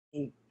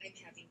I'm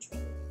having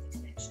trouble with the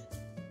connection.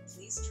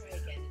 Please try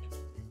again in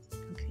a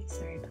moment. Okay,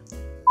 sorry about that.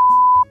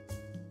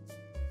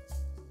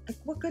 Like,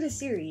 what good is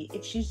Siri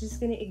if she's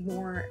just gonna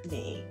ignore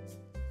me?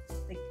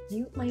 Like,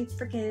 mute my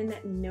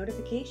freaking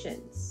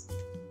notifications.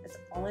 That's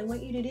all I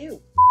want you to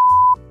do.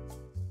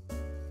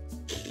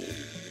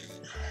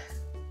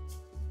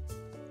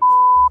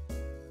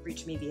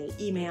 Reach me via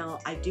email.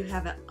 I do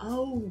have a,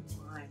 oh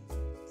my,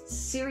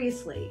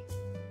 seriously.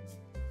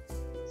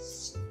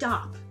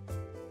 Stop.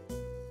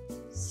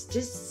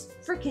 Just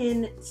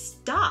freaking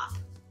stop.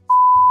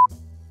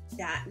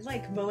 That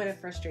like moment of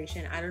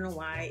frustration, I don't know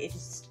why, it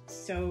just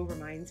so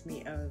reminds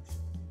me of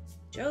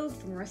Joe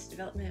from Arrested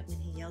Development when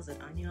he yells at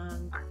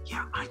Anyang.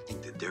 Yeah, I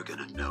think that they're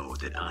gonna know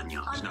that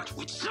Anyang's not.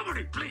 Would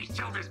somebody please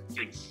tell this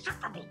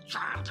insufferable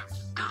child?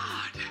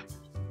 God.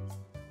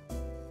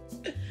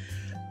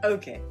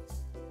 Okay.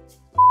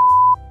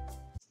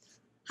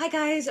 Hi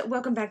guys,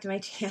 welcome back to my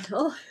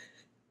channel.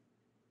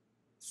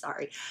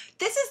 Sorry.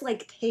 This is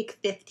like take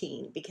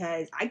 15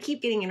 because I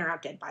keep getting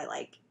interrupted by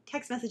like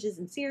text messages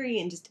and Siri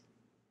and just...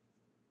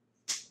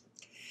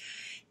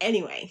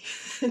 Anyway,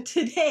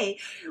 today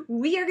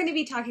we are going to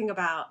be talking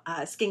about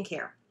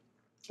skincare.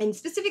 And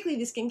specifically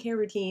the skincare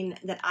routine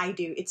that I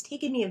do. It's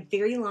taken me a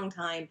very long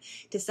time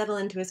to settle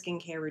into a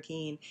skincare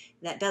routine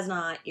that does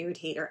not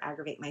irritate or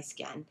aggravate my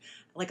skin.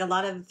 Like a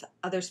lot of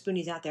other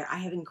spoonies out there, I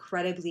have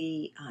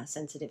incredibly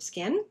sensitive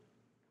skin.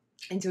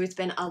 And so it's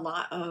been a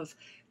lot of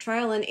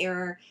trial and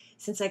error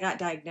since I got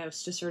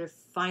diagnosed to sort of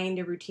find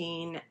a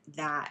routine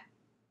that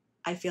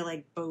I feel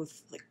like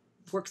both like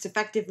works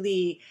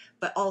effectively,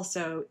 but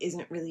also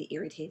isn't really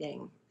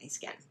irritating my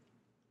skin.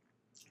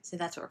 So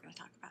that's what we're going to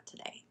talk about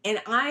today.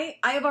 And I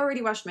have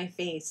already washed my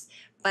face,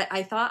 but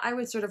I thought I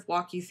would sort of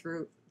walk you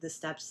through the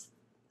steps,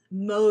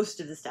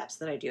 most of the steps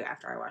that I do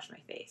after I wash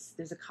my face.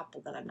 There's a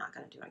couple that I'm not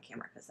going to do on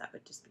camera because that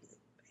would just be,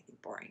 I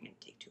think, boring and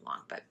take too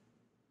long, but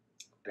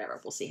whatever,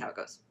 we'll see how it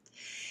goes.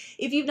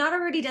 If you've not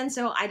already done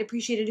so, I'd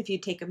appreciate it if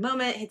you'd take a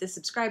moment, hit the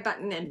subscribe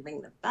button, and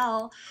ring the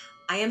bell.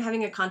 I am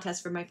having a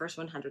contest for my first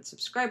 100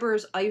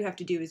 subscribers. All you have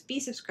to do is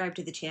be subscribed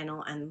to the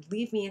channel and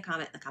leave me a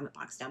comment in the comment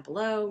box down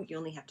below. You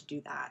only have to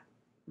do that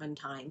one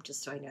time,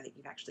 just so I know that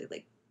you've actually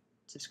like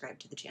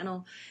subscribed to the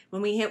channel.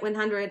 When we hit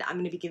 100, I'm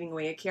going to be giving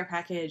away a care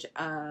package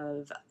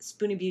of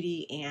Spoonie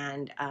Beauty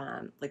and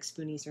like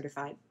Spoonie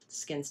certified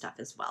skin stuff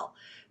as well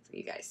for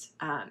you guys.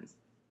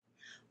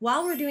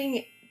 While we're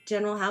doing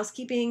general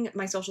housekeeping,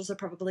 my socials are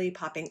probably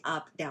popping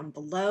up down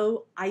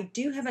below. I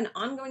do have an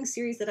ongoing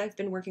series that I've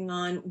been working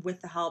on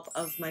with the help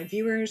of my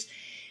viewers,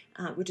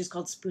 which is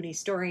called Spoonie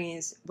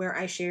Stories, where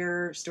I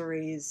share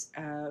stories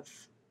of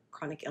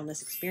chronic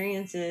illness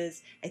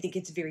experiences. I think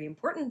it's very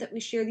important that we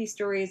share these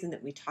stories and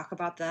that we talk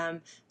about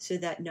them so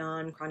that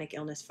non-chronic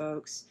illness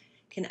folks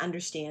can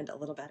understand a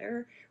little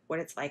better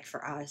what it's like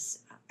for us.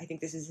 I think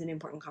this is an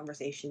important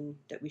conversation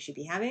that we should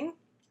be having.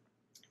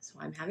 So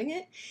I'm having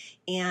it,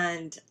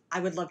 and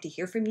I would love to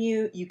hear from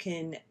you. You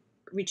can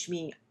reach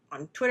me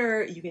on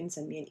Twitter. You can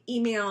send me an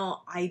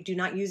email. I do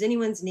not use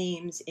anyone's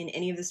names in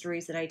any of the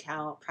stories that I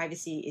tell.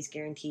 Privacy is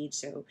guaranteed.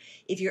 So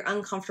if you're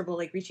uncomfortable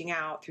like reaching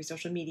out through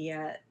social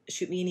media,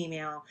 shoot me an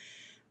email.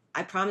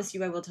 I promise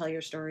you I will tell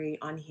your story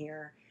on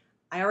here.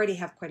 I already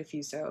have quite a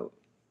few, so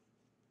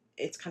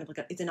it's kind of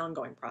like it's an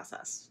ongoing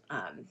process. So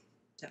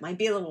it might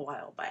be a little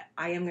while, but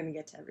I am going to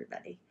get to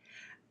everybody.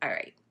 All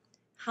right.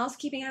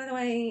 Housekeeping out of the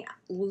way,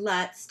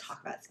 let's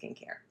talk about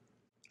skincare.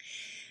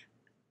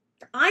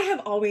 I have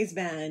always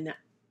been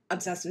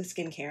obsessed with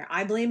skincare.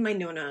 I blame my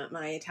Nonna,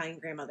 my Italian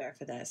grandmother,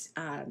 for this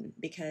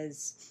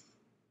because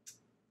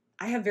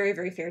I have very,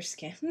 very fair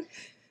skin.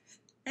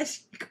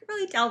 As you can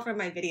really tell from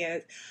my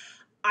videos,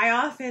 I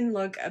often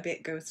look a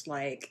bit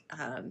ghost-like.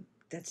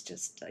 That's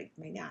just like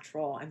my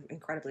natural. I'm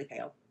incredibly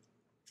pale.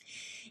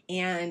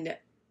 And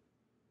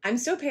I'm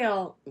so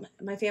pale,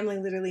 my family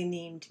literally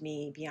named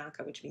me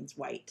Bianca, which means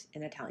white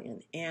in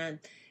Italian. And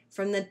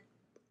from the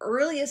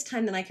earliest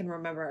time that I can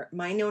remember,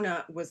 my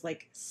Nonna was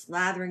like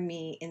slathering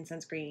me in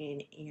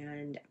sunscreen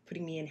and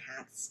putting me in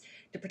hats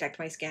to protect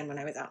my skin when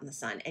I was out in the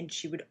sun. And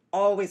she would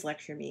always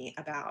lecture me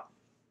about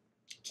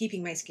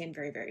keeping my skin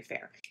very, very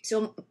fair.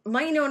 So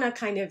my Nonna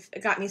kind of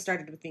got me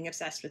started with being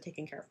obsessed with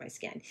taking care of my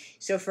skin.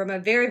 So from a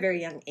very,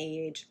 very young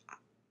age,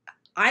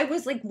 I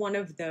was like one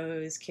of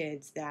those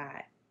kids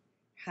that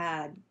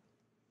had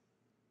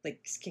like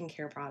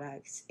skincare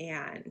products,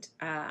 and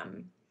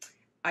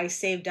I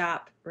saved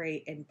up,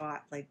 right, and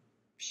bought like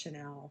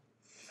Chanel.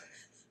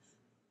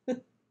 I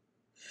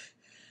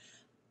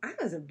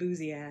was a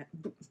bougie ass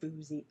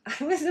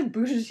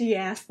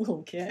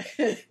little kid.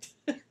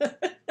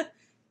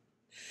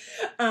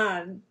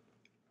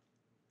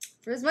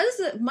 For as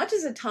much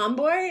as a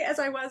tomboy as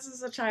I was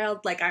as a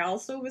child, like I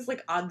also was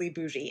like oddly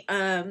bougie.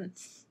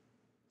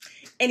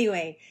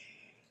 Anyway.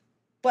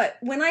 But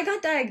when I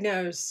got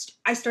diagnosed,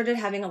 I started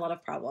having a lot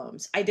of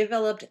problems. I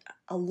developed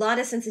a lot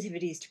of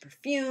sensitivities to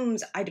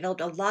perfumes. I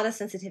developed a lot of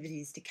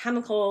sensitivities to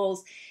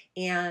chemicals.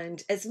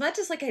 And as much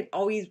as like I'd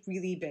always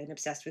really been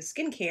obsessed with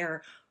skincare,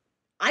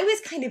 I was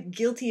kind of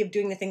guilty of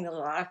doing the thing that a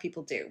lot of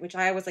people do, which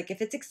I was like,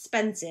 if it's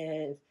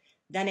expensive,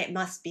 then it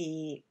must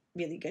be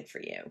really good for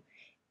you.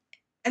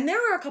 And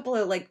there are a couple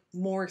of like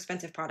more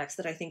expensive products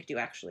that I think do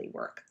actually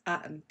work.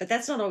 But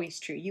that's not always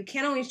true. You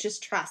can't always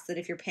just trust that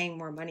if you're paying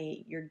more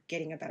money, you're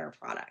getting a better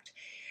product.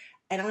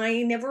 And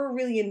I never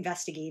really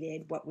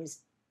investigated what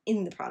was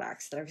in the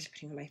products that I was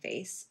putting on my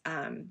face,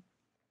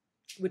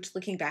 which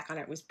looking back on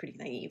it was pretty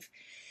naive.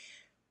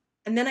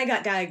 And then I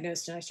got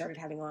diagnosed and I started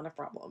having a lot of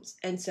problems.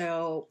 And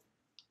so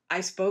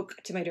I spoke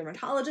to my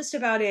dermatologist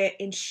about it,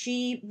 and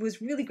she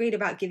was really great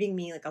about giving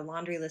me like a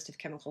laundry list of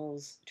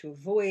chemicals to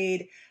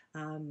avoid.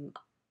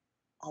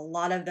 A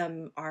lot of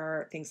them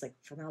are things like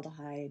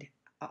formaldehyde,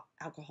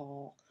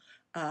 alcohol,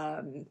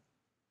 there's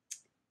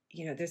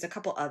a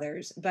couple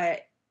others,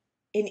 but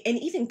and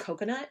even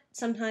coconut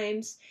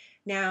sometimes.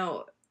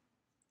 Now,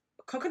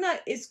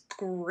 coconut is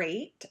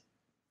great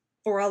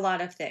for a lot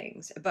of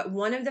things, but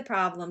one of the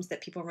problems that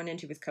people run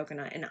into with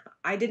coconut, and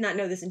I did not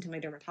know this until my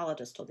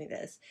dermatologist told me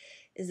this,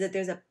 is that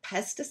there's a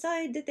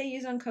pesticide that they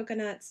use on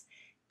coconuts,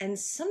 and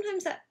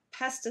sometimes that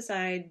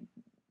pesticide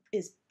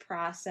is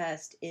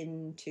processed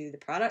into the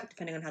product,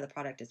 depending on how the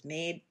product is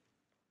made,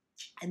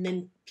 and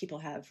then people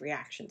have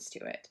reactions to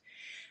it.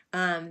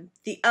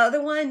 The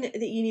other one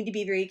that you need to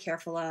be very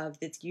careful of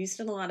that's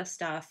used in a lot of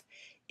stuff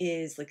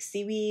is like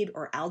seaweed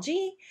or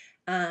algae,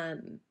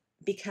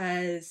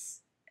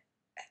 because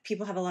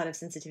people have a lot of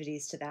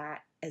sensitivities to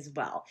that as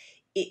well.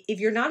 If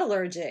you're not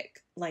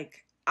allergic,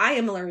 like I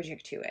am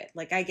allergic to it,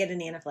 like I get an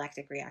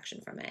anaphylactic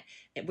reaction from it,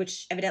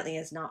 which evidently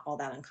is not all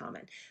that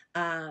uncommon.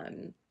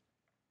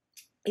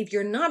 If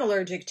you're not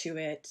allergic to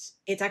it,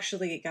 it's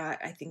actually got,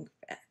 I think,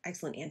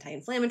 excellent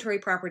anti-inflammatory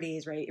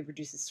properties, right? It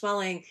reduces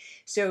swelling.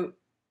 So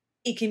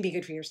it can be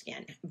good for your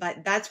skin.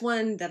 But that's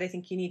one that I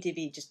think you need to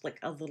be just like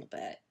a little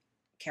bit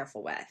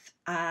careful with.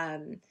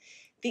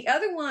 The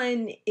other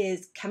one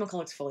is chemical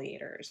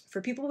exfoliators.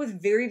 For people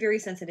with very, very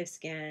sensitive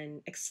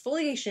skin,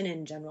 exfoliation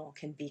in general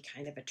can be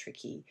kind of a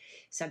tricky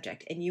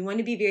subject. And you want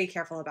to be very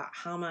careful about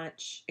how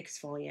much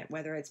exfoliant,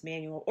 whether it's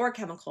manual or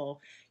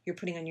chemical, you're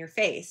putting on your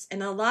face.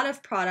 And a lot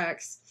of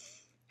products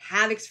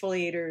have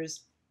exfoliators,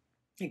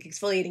 like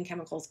exfoliating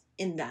chemicals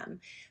in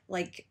them,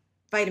 like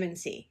vitamin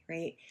C,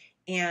 right?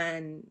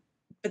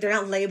 But they're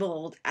not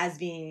labeled as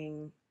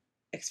being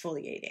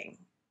exfoliating,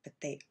 but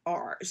they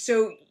are.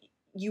 So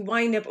you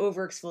wind up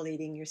over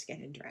exfoliating your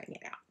skin and drying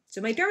it out. So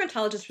my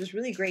dermatologist was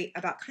really great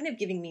about kind of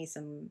giving me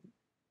some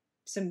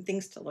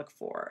things to look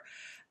for,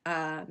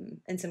 and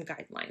some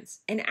guidelines.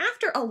 And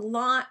after a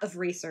lot of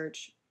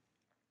research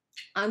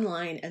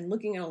online and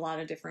looking at a lot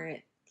of different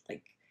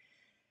like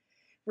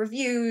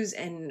reviews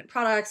and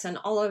products and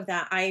all of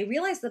that, I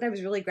realized that I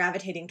was really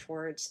gravitating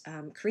towards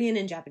Korean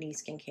and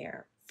Japanese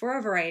skincare for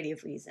a variety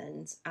of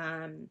reasons.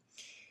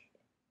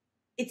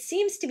 It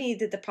seems to me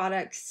that the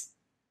products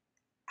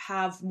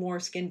have more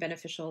skin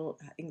beneficial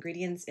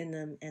ingredients in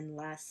them and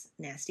less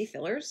nasty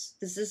fillers.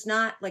 This is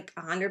not like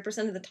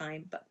 100% of the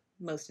time, but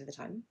most of the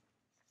time.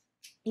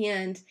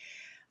 And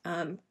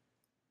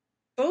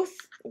both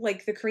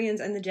like the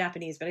Koreans and the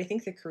Japanese, but I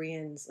think the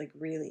Koreans like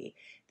really,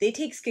 they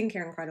take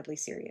skincare incredibly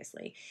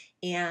seriously.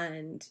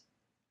 And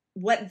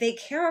what they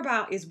care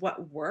about is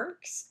what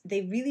works.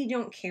 They really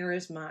don't care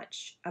as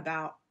much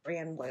about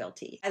brand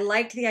loyalty. I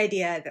liked the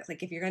idea that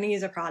like if you're going to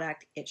use a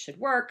product, it should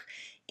work.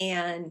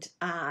 And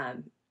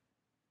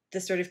the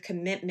sort of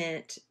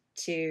commitment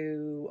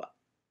to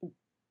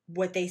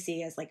what they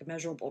see as like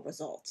measurable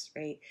results,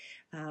 right?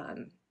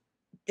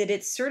 That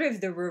it's sort of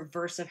the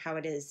reverse of how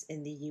it is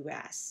in the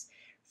US.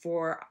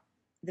 For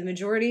the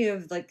majority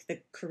of like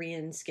the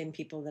Korean skin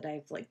people that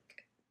I've like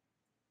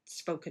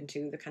spoken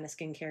to, the kind of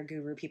skincare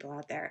guru people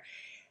out there,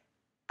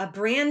 a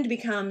brand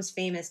becomes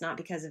famous not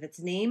because of its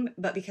name,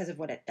 but because of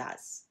what it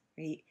does,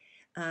 right?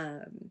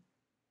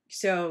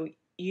 So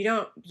you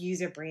don't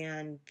use a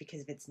brand because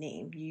of its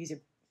name. You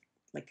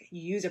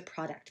use a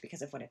product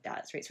because of what it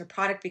does, right? So a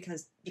product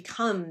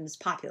becomes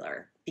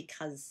popular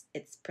because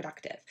it's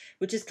productive,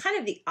 which is kind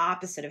of the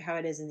opposite of how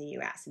it is in the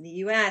US. In the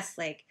US,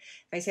 like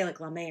if I say like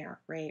La Mer,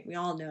 right? We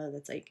all know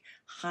that's like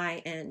high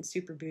end,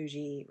 super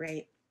bougie,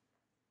 right?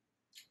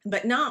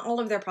 But not all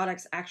of their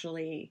products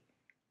actually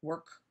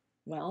work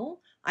well.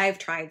 I've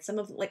tried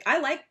I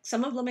like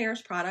some of La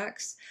Mer's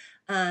products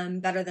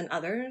better than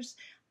others.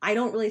 I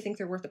don't really think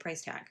they're worth the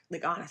price tag,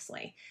 like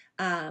honestly.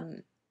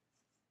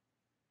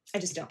 I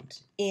just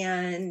don't.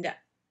 And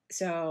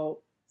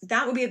so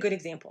that would be a good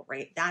example,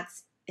 right?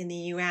 That's in the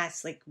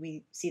US, like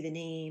we see the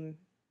name,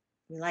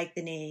 we like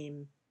the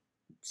name,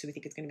 so we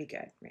think it's going to be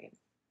good, right?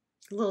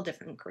 A little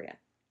different in Korea.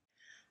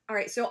 All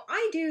right, so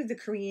I do the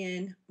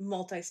Korean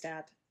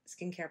multi-step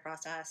skincare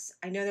process.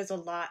 I know there's a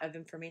lot of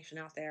information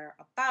out there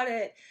about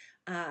it.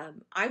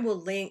 I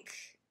will link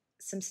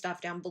some stuff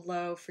down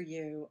below for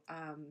you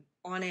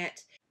on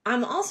it.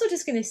 I'm also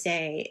just going to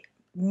say,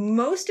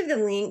 most of the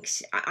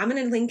links, I'm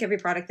going to link every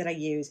product that I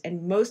use,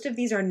 and most of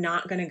these are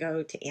not going to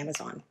go to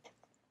Amazon.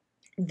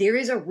 There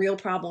is a real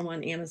problem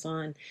on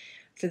Amazon,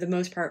 for the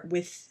most part,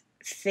 with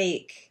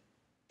fake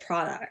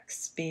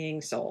products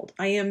being sold.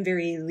 I am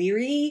very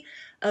leery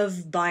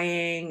of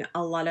buying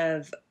a lot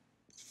of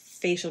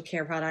facial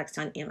care products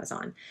on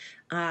Amazon.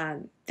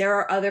 There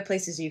are other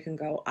places you can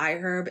go.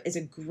 iHerb is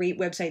a great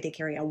website. They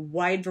carry a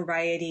wide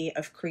variety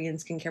of Korean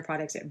skincare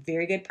products at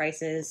very good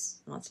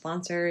prices. Not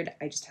sponsored.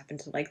 I just happen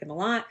to like them a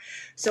lot.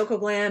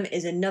 SoCoGlam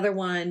is another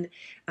one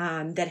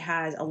that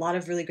has a lot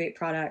of really great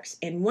products.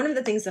 And one of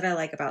the things that I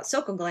like about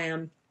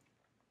SoCoGlam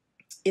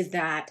is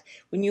that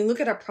when you look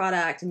at a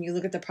product and you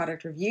look at the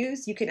product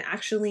reviews, you can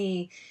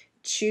actually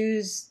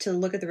choose to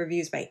look at the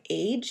reviews by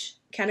age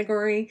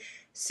category.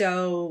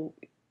 So,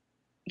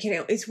 you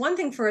know, it's one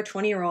thing for a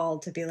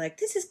 20-year-old to be like,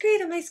 this is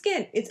great on my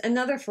skin. It's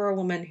another for a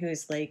woman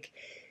who's like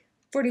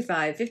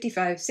 45,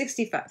 55,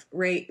 65,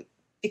 right?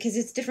 Because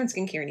it's different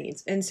skincare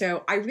needs. And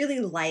so I really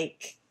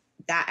like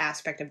that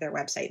aspect of their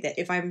website, that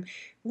if I'm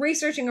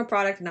researching a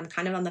product and I'm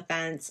kind of on the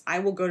fence, I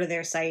will go to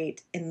their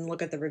site and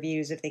look at the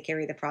reviews if they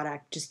carry the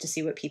product, just to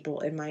see what people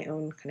in my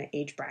own kind of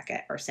age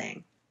bracket are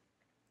saying.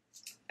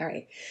 All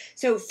right.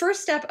 So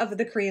first step of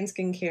the Korean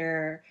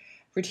skincare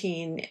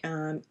routine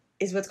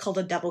is what's called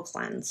a double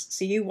cleanse.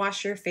 So you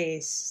wash your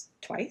face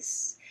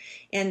twice.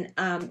 And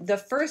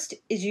the first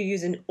is you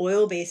use an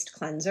oil-based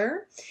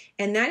cleanser,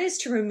 and that is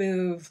to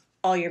remove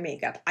all your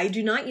makeup. I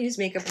do not use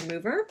makeup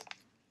remover.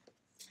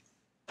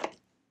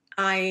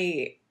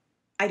 I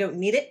don't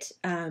need it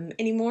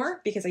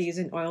anymore because I use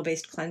an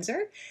oil-based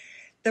cleanser.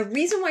 The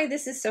reason why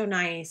this is so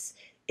nice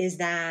is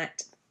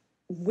that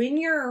when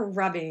you're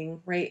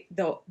rubbing, right,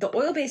 the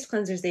oil-based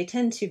cleansers, they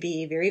tend to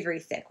be very, very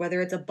thick,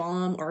 whether it's a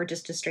balm or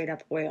just a straight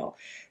up oil.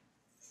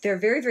 They're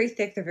very, very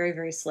thick. They're very,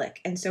 very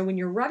slick. And so when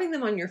you're rubbing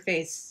them on your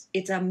face,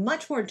 it's a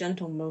much more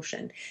gentle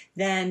motion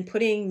than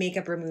putting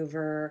makeup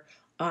remover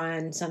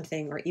on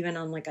something, or even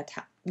on like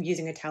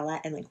using a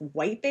towelette and like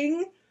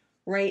wiping,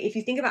 right? If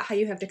you think about how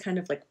you have to kind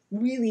of like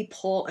really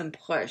pull and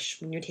push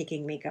when you're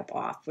taking makeup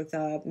off with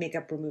a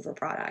makeup remover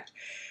product,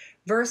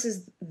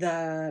 versus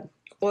the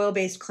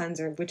oil-based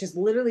cleanser, which is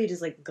literally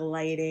just like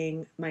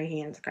gliding my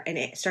hands and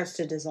it starts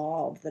to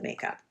dissolve the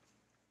makeup.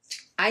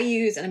 I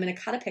use, and I'm going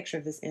to cut a picture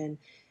of this in,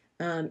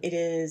 it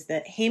is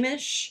the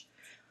Hamish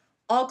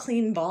All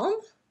Clean Balm.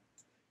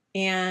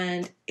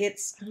 And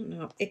it's, I don't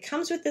know, it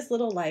comes with this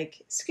little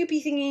like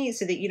scoopy thingy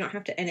so that you don't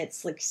have to, and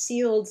it's like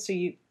sealed so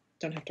you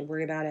don't have to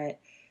worry about it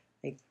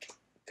like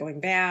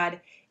going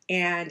bad.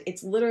 And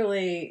it's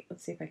literally,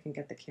 let's see if I can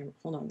get the camera.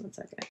 Hold on 1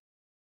 second.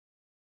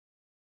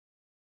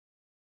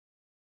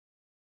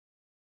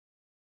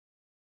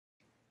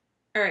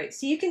 All right,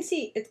 so you can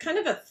see it's kind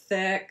of a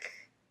thick,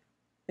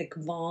 like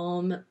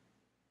balm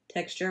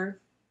texture.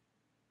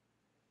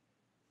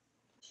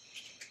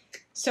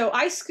 So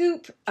I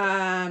scoop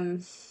about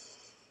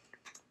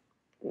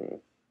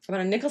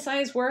a nickel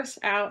size worth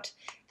out,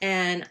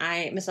 and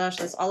I massage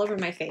this all over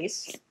my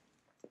face.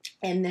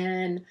 And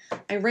then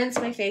I rinse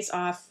my face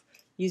off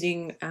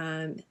using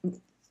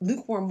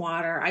lukewarm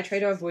water. I try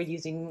to avoid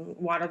using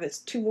water that's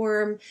too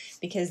warm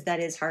because that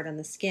is hard on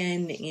the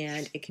skin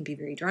and it can be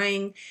very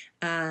drying.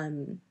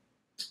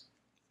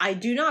 I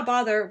do not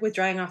bother with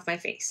drying off my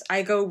face.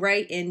 I go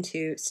right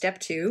into step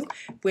 2,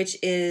 which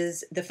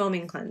is the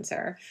foaming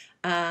cleanser.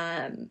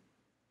 And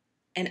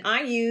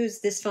I use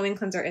this foaming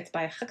cleanser. It's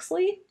by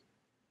Huxley,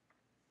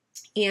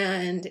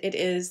 and it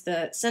is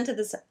the Scent of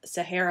the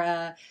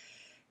Sahara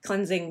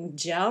cleansing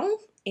gel,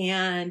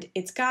 and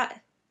it's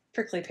got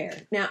prickly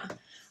pear. Now,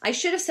 I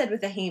should have said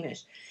with the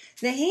Hamish.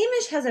 The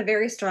Hamish has a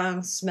very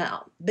strong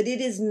smell, but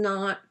it is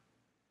not,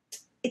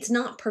 it's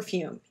not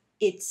perfume.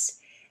 It's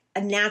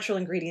a natural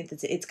ingredient.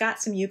 It's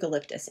got some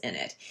eucalyptus in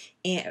it,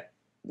 and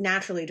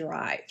naturally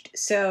derived.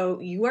 So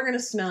you are going to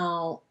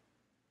smell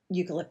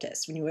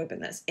eucalyptus when you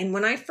open this. And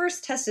when I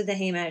first tested the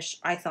Hamish,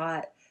 I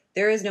thought,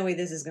 there is no way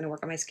this is going to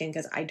work on my skin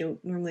because I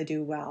don't normally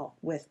do well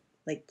with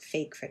like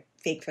fake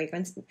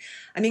fragrance.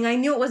 I mean, I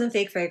knew it wasn't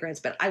fake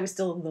fragrance, but I was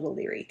still a little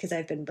leery because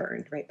I've been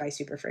burned, right, by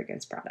super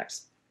fragrance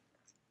products.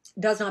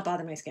 Does not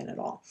bother my skin at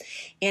all.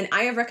 And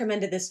I have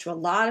recommended this to a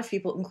lot of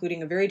people,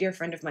 including a very dear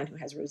friend of mine who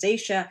has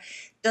rosacea.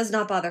 Does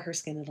not bother her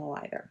skin at all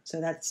either.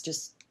 So that's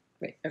just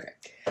great. Okay.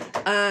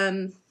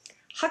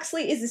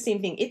 Huxley is the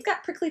same thing. It's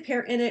got prickly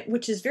pear in it,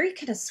 which is very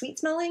kind of sweet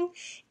smelling.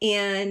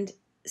 And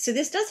so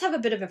this does have a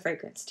bit of a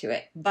fragrance to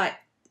it, but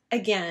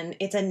again,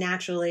 it's a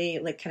naturally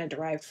like kind of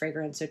derived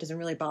fragrance, so it doesn't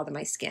really bother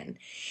my skin.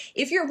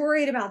 If you're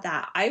worried about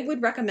that, I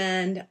would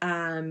recommend,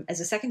 as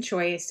a second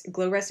choice,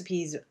 Glow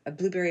Recipes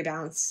Blueberry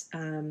Bounce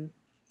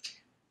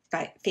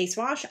face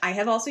wash. I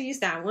have also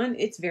used that one.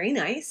 It's very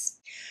nice.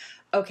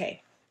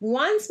 Okay,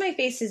 once my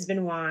face has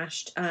been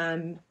washed,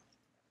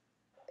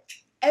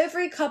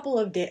 every couple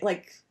of days,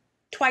 like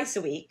twice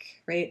a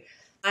week, right,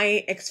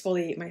 I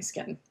exfoliate my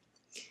skin.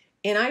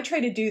 And I try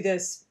to do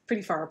this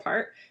pretty far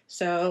apart.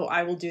 So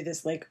I will do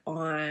this like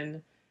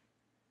on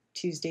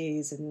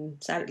Tuesdays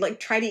and Saturday, like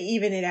try to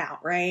even it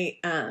out, right?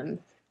 And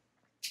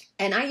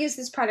I use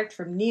this product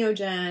from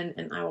Neogen,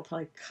 and I will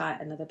probably cut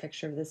another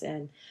picture of this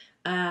in.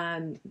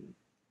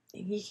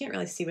 You can't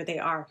really see what they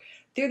are.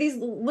 They're these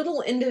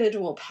little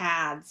individual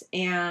pads,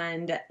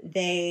 and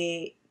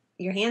they,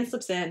 your hand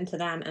slips into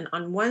them, and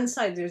on one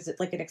side there's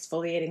like an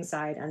exfoliating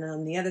side, and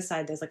on the other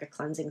side there's like a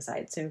cleansing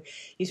side. So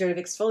you sort of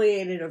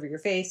exfoliate it over your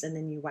face, and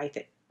then you wipe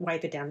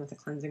it down with the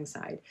cleansing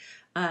side.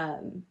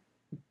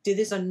 Do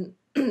this on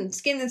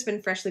skin that's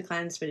been freshly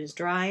cleansed but is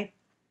dry.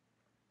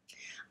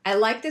 I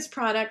like this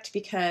product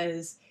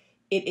because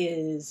it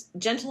is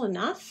gentle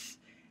enough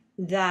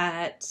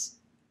that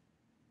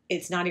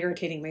it's not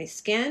irritating my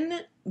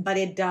skin, but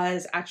it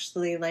does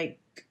actually like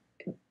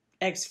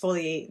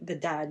exfoliate the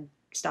dead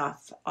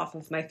stuff off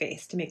of my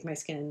face to make my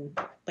skin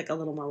like a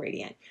little more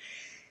radiant.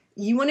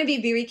 You want to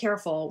be very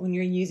careful when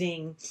you're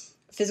using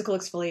physical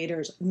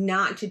exfoliators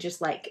not to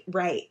just like,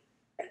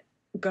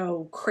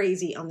 go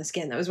crazy on the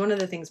skin. That was one of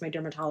the things my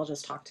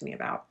dermatologist talked to me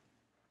about.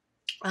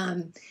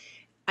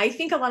 I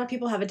think a lot of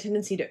people have a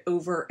tendency to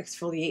over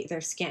exfoliate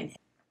their skin.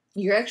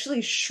 You're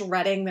actually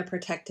shredding the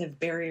protective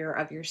barrier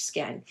of your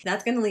skin.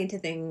 That's going to lead to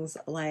things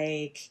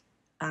like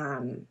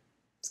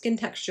skin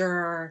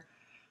texture,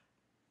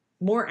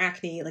 more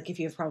acne, like if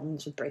you have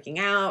problems with breaking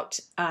out,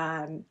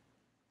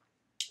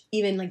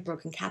 even like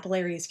broken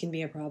capillaries can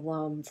be a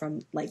problem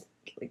from like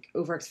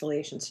over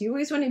exfoliation. So you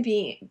always want to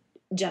be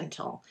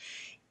gentle.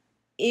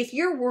 If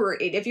you're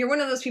worried, if you're one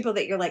of those people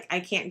that you're like,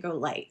 I can't go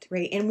light,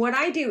 right? And what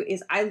I do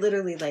is I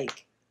literally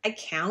like, I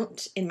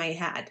count in my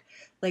head.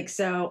 Like,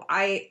 so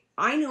I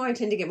know I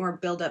tend to get more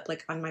buildup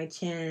like on my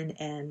chin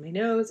and my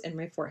nose and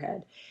my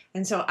forehead.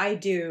 And so I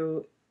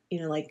do,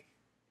 like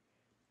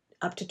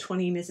up to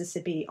 20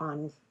 Mississippi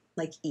on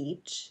like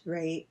each,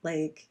 right?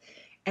 Like,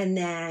 and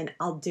then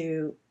I'll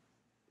do,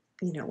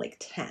 like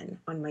 10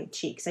 on my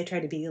cheeks. I try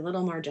to be a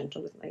little more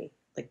gentle with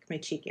my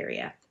cheek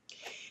area.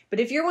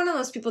 But if you're one of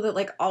those people that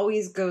like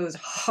always goes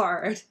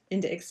hard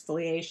into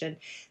exfoliation,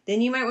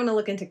 then you might want to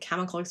look into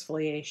chemical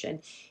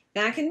exfoliation.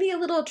 That can be a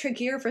little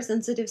trickier for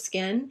sensitive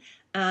skin,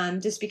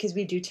 just because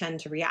we do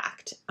tend to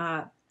react.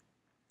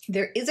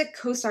 There is a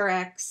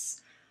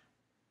CosRX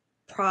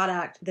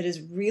product that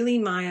is really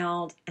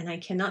mild, and I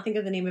cannot think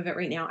of the name of it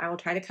right now. I will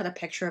try to cut a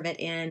picture of it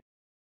in.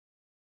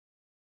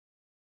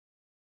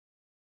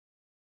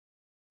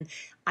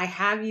 I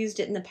have used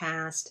it in the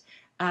past.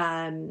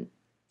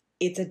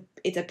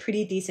 It's a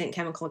pretty decent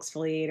chemical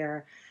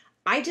exfoliator.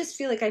 I just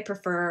feel like I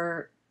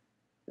prefer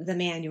the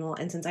manual,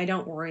 and since I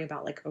don't worry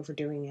about like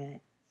overdoing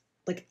it,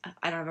 like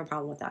I don't have a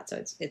problem with that, so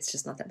it's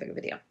just not that big of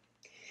a deal.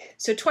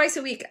 So twice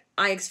a week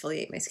I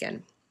exfoliate my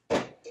skin.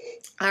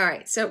 All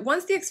right, so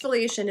once the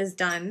exfoliation is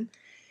done,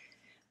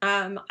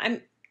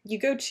 you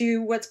go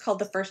to what's called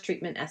the First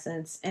Treatment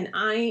Essence, and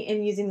I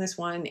am using this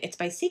one. It's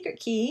by Secret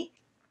Key.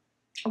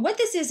 What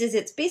this is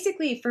it's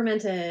basically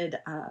fermented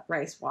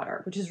rice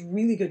water, which is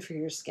really good for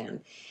your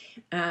skin.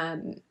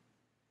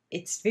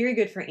 It's very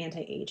good for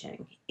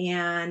anti-aging,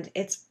 and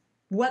it's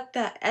what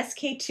the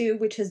SK2,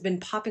 which has been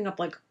popping up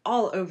like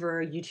all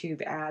over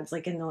YouTube ads,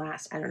 like in the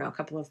last, I don't know,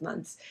 couple of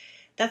months.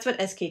 That's what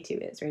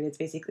SK2 is, right? It's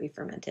basically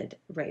fermented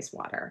rice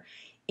water.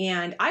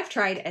 And I've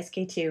tried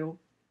SK2,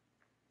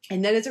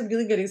 and that is a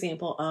really good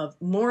example of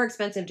more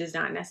expensive does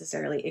not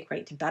necessarily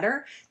equate to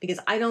better, because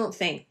I don't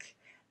think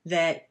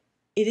that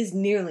it is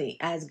nearly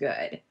as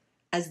good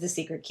as the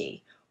Secret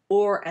Key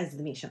or as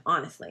the Misha,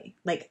 honestly.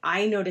 Like,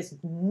 I noticed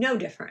no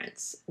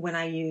difference when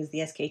I used the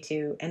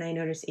SK2, and I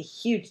noticed a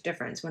huge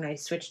difference when I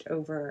switched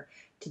over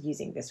to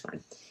using this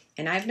one.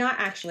 And I've not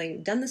actually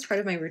done this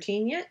part of my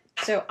routine yet,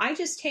 so I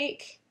just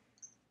take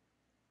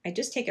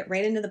it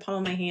right into the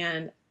palm of my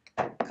hand,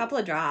 a couple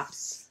of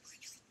drops,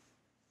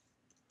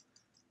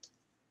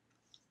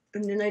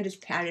 and then I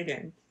just pat it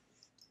in.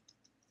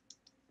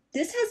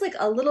 This has like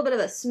a little bit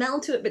of a smell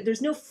to it, but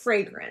there's no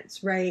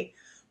fragrance, right?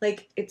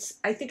 Like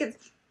I think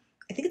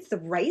it's the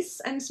rice.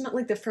 I'm smelling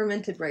like the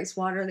fermented rice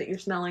water that you're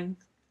smelling.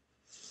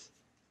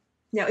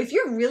 Now, if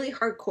you're really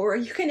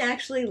hardcore, you can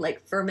actually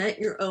like ferment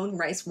your own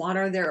rice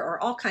water. There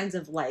are all kinds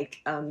of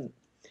like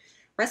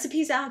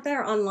recipes out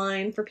there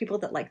online for people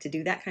that like to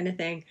do that kind of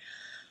thing.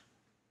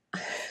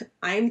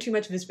 I'm too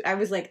much of a, I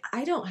was like,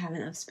 I don't have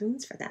enough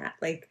spoons for that.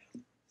 Like,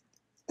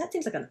 that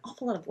seems like an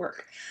awful lot of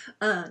work.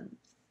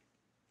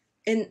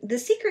 And the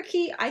Secret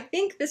Key, I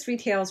think this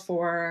retails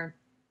for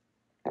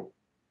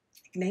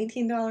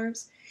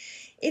 $19.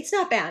 It's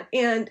not bad.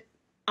 And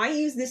I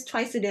use this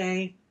twice a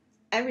day,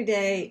 every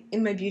day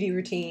in my beauty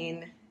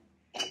routine.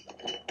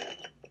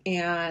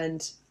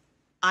 And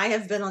I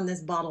have been on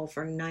this bottle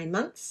for 9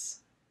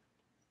 months.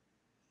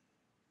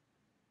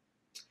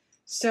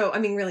 So, I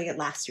mean, really, it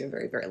lasts you a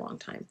very, very long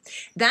time.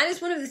 That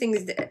is one of the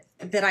things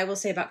that I will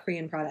say about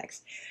Korean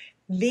products.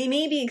 They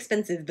may be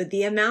expensive, but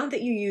the amount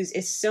that you use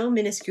is so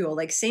minuscule.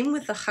 Like, same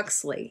with the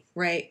Huxley,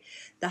 right?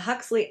 The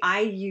Huxley, I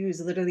use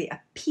literally a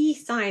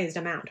pea-sized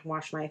amount to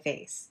wash my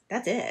face.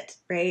 That's it,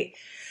 right?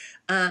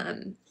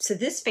 So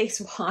this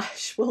face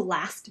wash will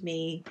last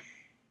me,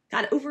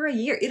 God, over a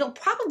year. It'll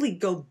probably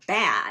go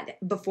bad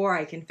before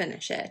I can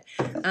finish it.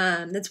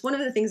 That's one of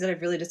the things that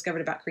I've really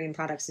discovered about Korean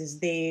products is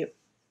they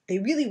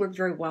really work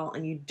very well,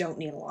 and you don't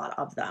need a lot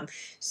of them.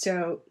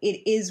 So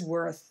it is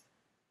worth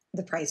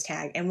the price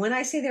tag. And when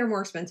I say they're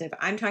more expensive,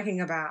 I'm talking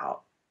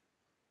about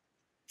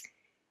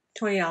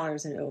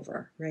 $20 and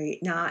over, right?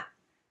 Not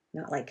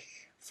not like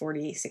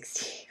 40,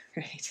 60,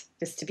 right?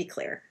 Just to be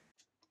clear.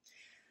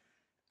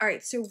 All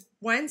right, so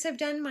once I've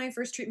done my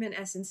first treatment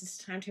essence, it's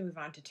time to move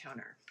on to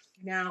toner.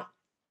 Now,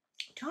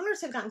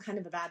 toners have gotten kind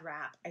of a bad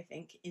rap, I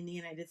think, in the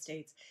United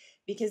States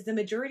because the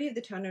majority of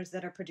the toners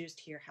that are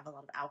produced here have a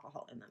lot of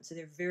alcohol in them. So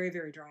they're very,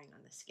 very drying on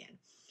the skin.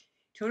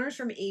 Toners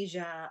from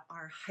Asia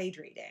are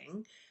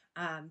hydrating.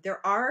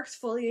 There are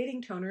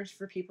exfoliating toners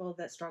for people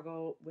that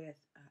struggle with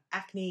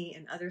acne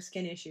and other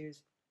skin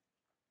issues.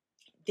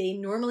 They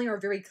normally are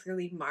very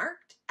clearly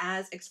marked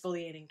as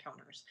exfoliating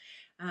toners.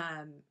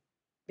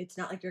 It's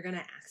not like you're going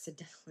to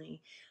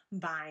accidentally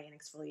buy an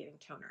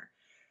exfoliating toner.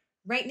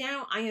 Right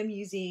now, I am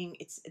using,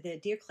 it's the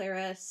Dear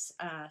Claris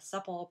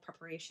Supple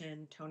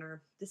Preparation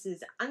Toner. This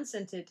is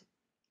unscented.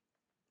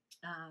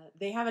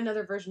 They have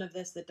another version of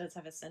this that does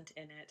have a scent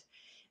in it,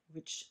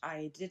 which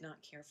I did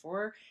not care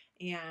for.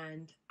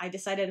 And I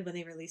decided when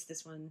they released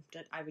this one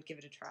that I would give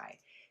it a try.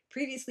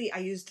 Previously, I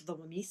used the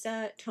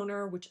Lamisa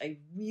toner, which I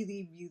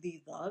really,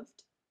 really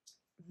loved.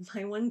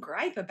 My one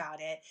gripe about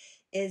it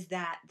is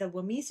that the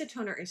Wamisa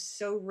toner is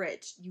so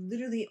rich, you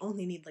literally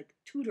only need like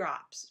 2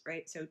 drops,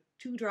 right? So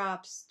 2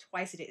 drops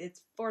twice a day.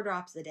 It's 4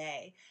 drops a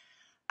day.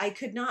 I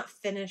could not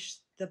finish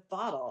the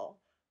bottle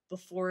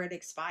before it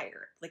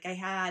expired. Like I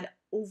had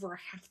over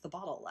half the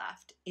bottle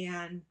left,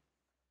 and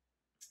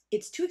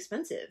it's too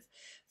expensive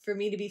for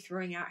me to be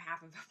throwing out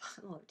half of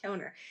a bottle of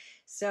toner.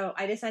 So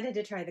I decided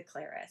to try the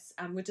Claris,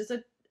 which is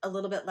a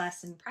little bit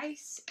less in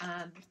price,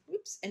 and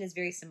is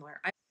very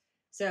similar.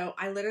 So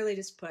I literally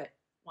just put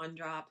 1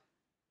 drop,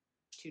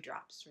 2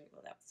 drops, right?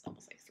 Well, that's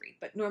almost like 3,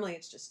 but normally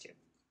it's just 2.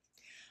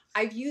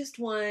 I've used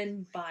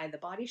one by The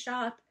Body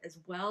Shop as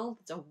well.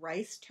 It's a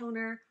rice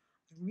toner.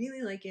 I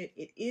really like it.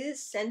 It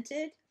is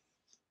scented.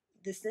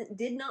 The scent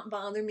did not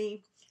bother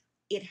me.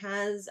 It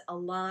has a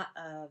lot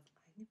of,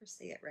 I never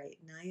say it right,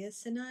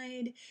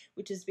 niacinamide,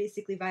 which is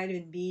basically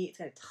vitamin B. It's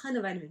got a ton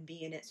of vitamin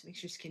B in it, so it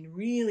makes your skin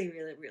really,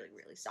 really, really,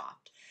 really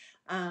soft.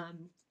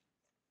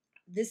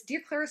 This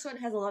Dear Claris one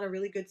has a lot of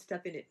really good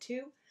stuff in it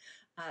too.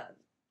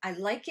 I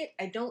like it.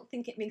 I don't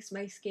think it makes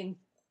my skin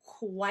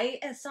quite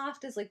as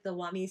soft as like the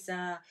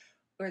Wamisa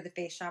or the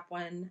Face Shop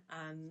one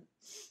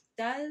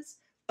does,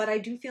 but I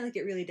do feel like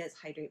it really does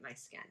hydrate my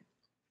skin.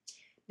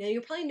 Now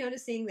you're probably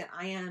noticing that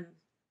I am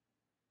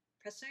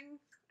pressing.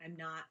 I'm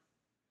not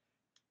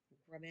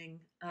rubbing.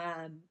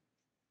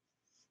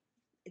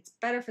 It's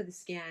better for the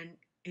skin,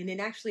 and it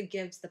actually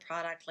gives the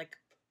product like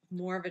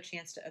more of a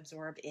chance to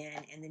absorb in,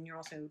 and then you're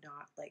also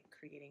not like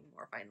creating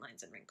more fine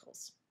lines and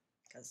wrinkles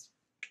because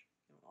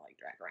you don't like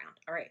drag around.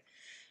 All right,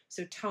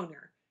 so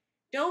toner.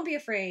 Don't be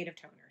afraid of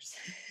toners.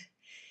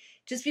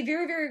 Just be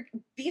very, very,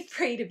 be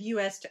afraid of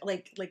US,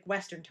 like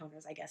Western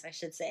toners, I guess I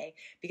should say,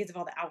 because of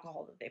all the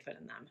alcohol that they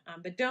put in them.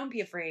 But don't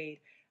be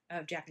afraid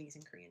of Japanese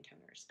and Korean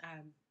toners.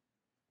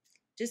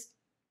 Just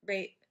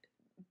rate,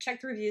 check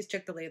the reviews,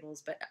 check the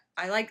labels, but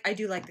I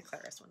do like the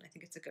Claris one. I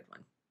think it's a good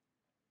one.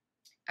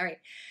 All right.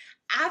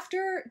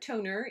 After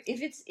toner,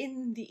 if it's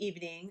in the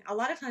evening, a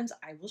lot of times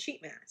I will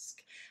sheet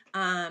mask.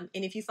 And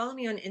if you follow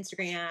me on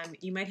Instagram,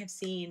 you might have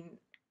seen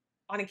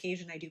on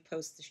occasion I do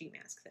post the sheet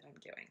mask that I'm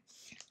doing.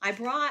 I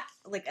brought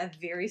like a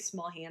very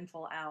small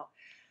handful out.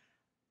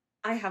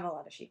 I have a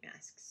lot of sheet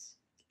masks,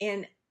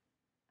 and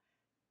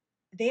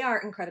they are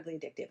incredibly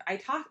addictive. I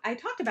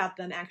talked about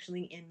them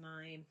actually in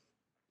my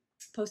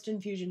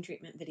post-infusion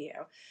treatment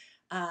video.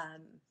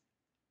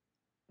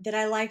 That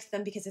I liked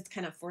them because it's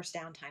kind of forced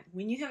downtime.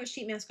 When you have a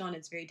sheet mask on,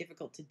 it's very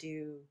difficult to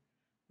do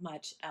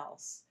much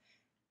else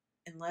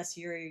unless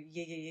you're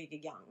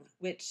YAYAYAYoung,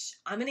 which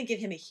I'm going to give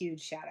him a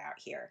huge shout out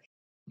here.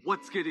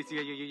 What's good, it's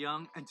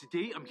YAYAYAYoung, and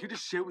today I'm here to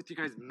share with you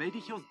guys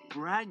Mediheal's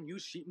brand new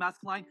sheet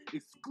mask line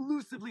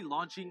exclusively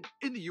launching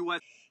in the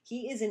US.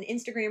 He is an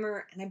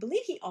Instagrammer, and I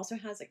believe he also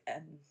has like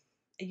a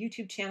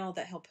YouTube channel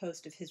that he'll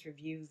post if his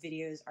review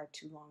videos are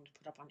too long to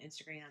put up on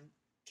Instagram.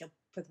 He'll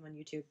put them on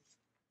YouTube.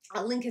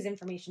 I'll link his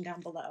information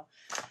down below.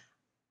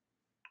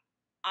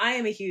 I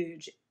am a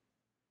huge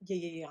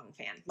YAYAYAYoung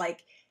fan.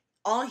 Like,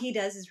 all he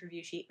does is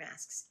review sheet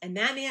masks, and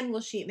that man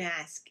will sheet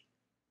mask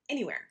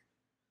anywhere.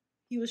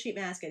 He will sheet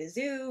mask at a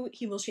zoo.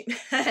 He will sheet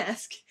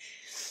mask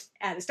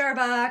at a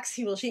Starbucks.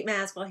 He will sheet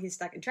mask while he's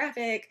stuck in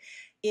traffic.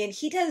 And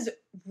he does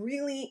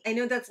really, I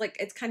know that's like,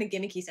 it's kind of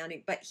gimmicky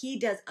sounding, but he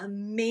does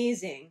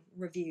amazing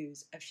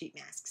reviews of sheet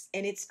masks.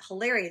 And it's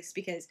hilarious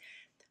because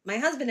my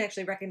husband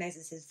actually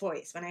recognizes his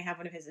voice when I have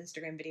one of his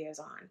Instagram videos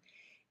on,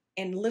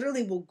 and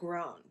literally will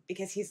groan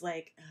because he's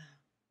like, oh,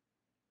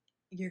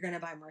 you're going to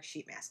buy more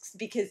sheet masks.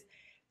 Because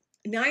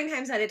 9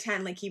 times out of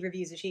 10, like, he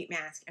reviews a sheet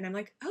mask and I'm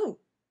like, oh,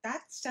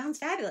 that sounds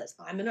fabulous.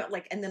 I'm going to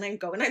like, and then I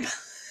go and I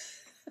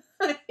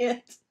buy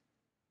it.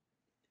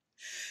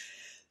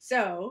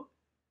 So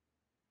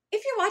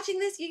if you're watching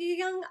this,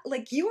 YAYAYAYoung,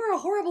 like, you are a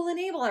horrible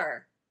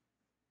enabler.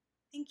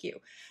 Thank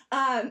you.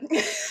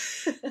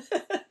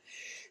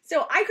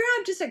 So I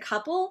grabbed just a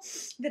couple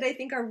that I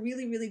think are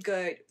really, really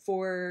good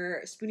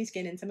for Spoonie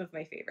skin and some of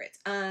my favorites.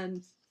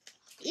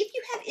 If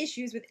you have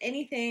issues with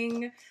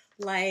anything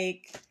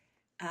like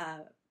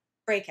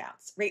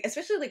breakouts, right?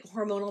 Especially like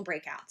hormonal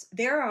breakouts.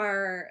 There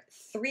are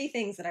 3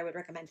 things that I would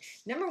recommend.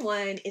 Number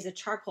 1 is a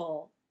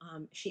charcoal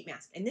sheet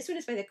mask, and this one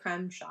is by the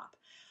Creme Shop.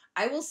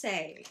 I will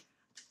say,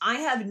 I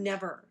have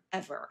never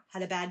ever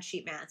had a bad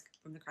sheet mask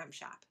from the Creme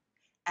Shop,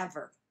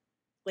 ever.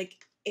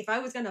 Like, if I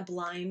was gonna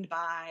blind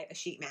buy a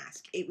sheet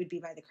mask, it would be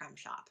by the Creme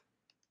Shop.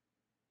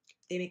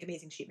 They make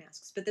amazing sheet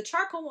masks, but the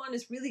charcoal one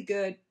is really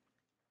good.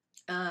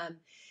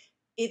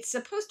 It's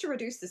supposed to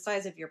reduce the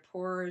size of your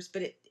pores,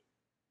 but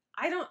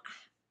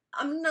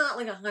I'm not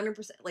like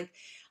 100%, like,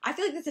 I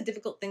feel like that's a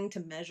difficult thing to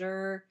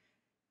measure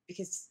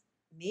because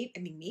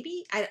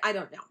maybe, I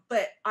don't know,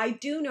 but I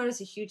do notice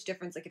a huge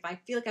difference. Like, if I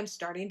feel like I'm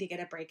starting to get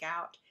a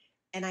breakout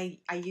and I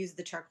use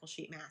the charcoal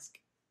sheet mask,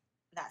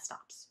 that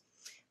stops.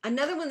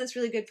 Another one that's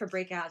really good for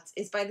breakouts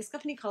is by this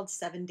company called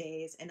 7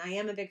 Days, and I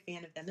am a big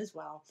fan of them as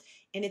well.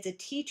 And it's a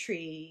tea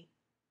tree.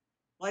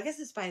 Well, I guess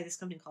it's by this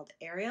company called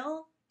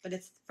Ariel, but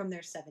it's from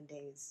their 7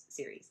 Days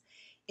series.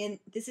 And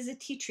this is a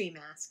tea tree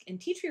mask, and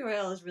tea tree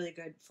oil is really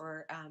good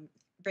for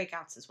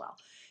breakouts as well.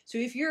 So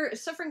if you're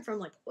suffering from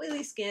like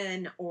oily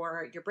skin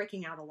or you're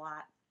breaking out a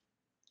lot,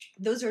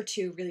 those are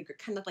 2 really good,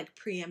 kind of like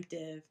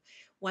preemptive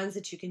ones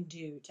that you can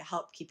do to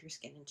help keep your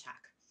skin in check.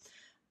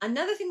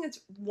 Another thing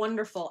that's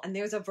wonderful, and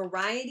there's a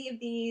variety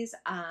of these,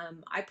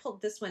 I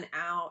pulled this one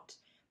out,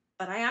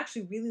 but I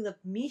actually really love,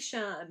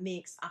 Misha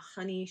makes a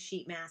honey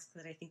sheet mask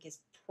that I think is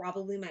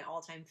probably my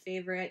all-time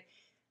favorite.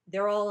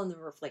 They're all in the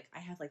like, I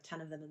have like 10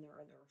 of them in the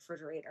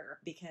refrigerator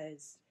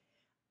because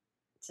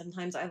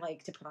sometimes I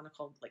like to put on a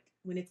cold, like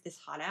when it's this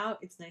hot out,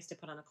 it's nice to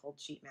put on a cold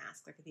sheet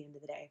mask like at the end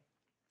of the day.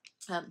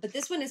 But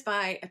this one is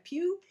by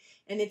Pew,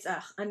 and it's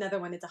another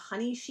one. It's a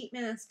honey sheet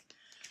mask.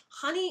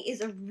 Honey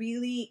is a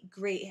really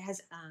great, it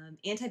has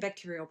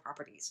antibacterial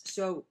properties.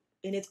 So,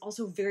 and it's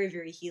also very,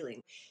 very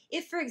healing.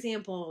 If, for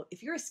example,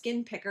 if you're a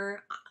skin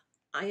picker,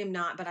 I am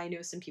not, but I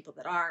know some people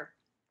that are.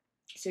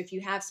 So if you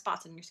have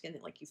spots on your skin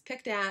that like you've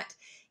picked at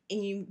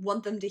and you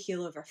want them to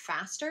heal over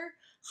faster,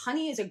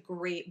 honey is a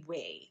great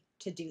way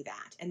to do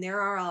that. And there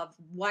are a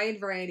wide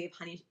variety of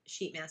honey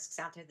sheet masks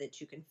out there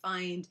that you can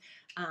find.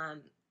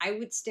 I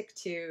would stick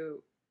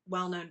to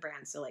well-known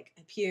brands. So like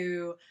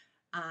Pew,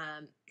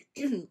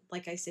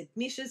 like I said,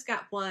 Misha's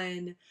got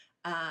one.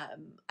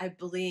 I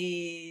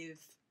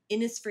believe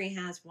Innisfree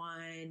has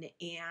one,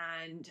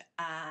 and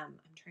I'm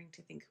trying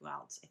to think who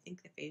else. I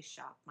think the Face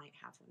Shop might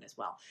have one as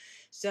well.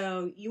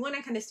 So you want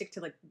to kind of stick to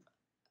like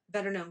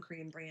better known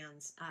Korean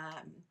brands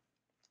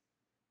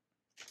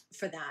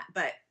for that.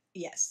 But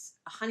yes,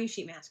 a honey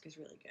sheet mask is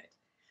really good.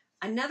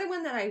 Another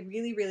one that I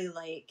really, really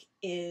like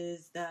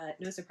is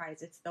no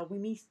surprise, it's the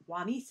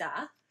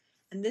Wamisa,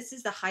 and this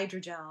is the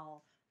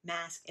hydrogel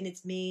mask, and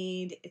it's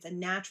a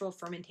natural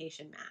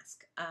fermentation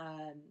mask.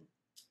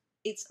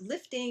 It's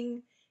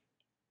lifting,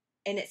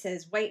 and it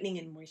says whitening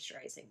and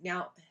moisturizing.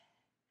 Now,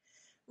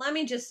 let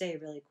me just say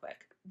really quick,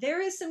 there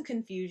is some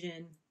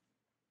confusion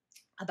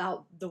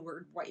about the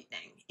word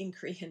whitening in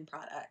Korean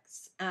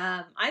products.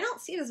 I don't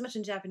see it as much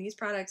in Japanese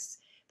products,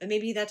 but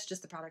maybe that's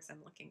just the products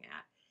I'm looking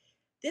at.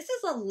 This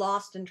is a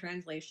lost in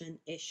translation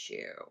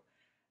issue.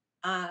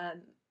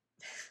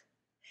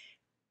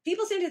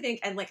 People seem to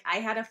think, and like I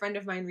had a friend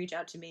of mine reach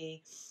out to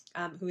me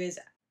who is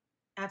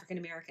African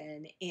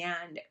American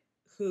and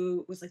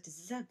who was like, does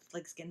this have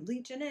like skin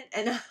bleach in it?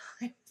 And I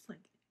was like,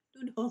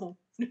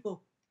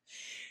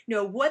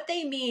 no. What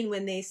they mean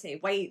when they say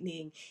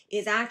whitening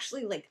is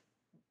actually like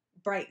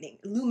brightening,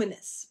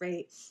 luminous,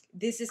 right?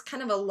 This is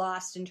kind of a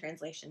lost in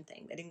translation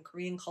thing that in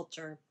Korean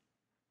culture,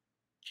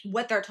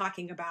 what they're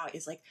talking about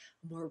is like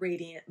more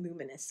radiant,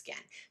 luminous skin.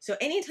 So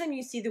anytime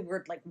you see the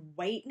word like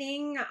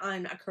whitening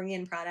on a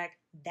Korean product,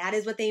 that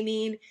is what they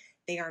mean.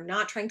 They are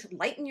not trying to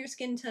lighten your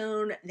skin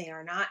tone. They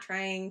are not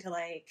trying to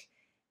like,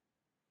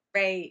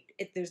 right?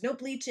 There's no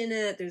bleach in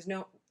it. There's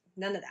none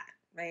of that,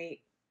 right?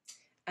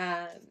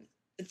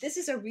 But this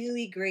is a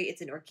really great,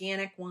 it's an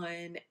organic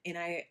one, and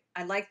I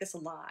like this a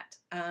lot.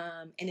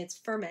 And it's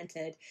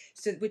fermented,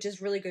 so which is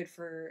really good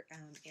for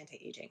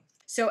anti-aging.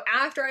 So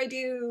after I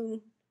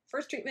do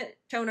first treatment,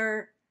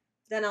 toner,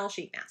 then I'll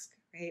sheet mask,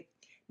 right?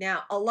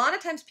 Now, a lot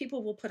of times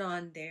people will put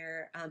on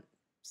their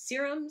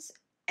serums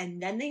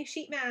and then they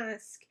sheet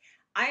mask.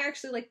 I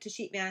actually like to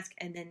sheet mask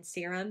and then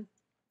serum.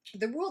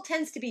 The rule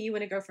tends to be you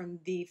want to go from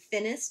the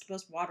thinnest,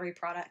 most watery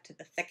product to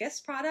the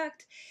thickest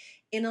product.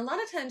 And a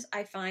lot of times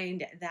I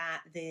find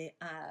that the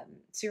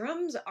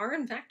serums are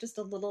in fact just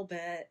a little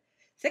bit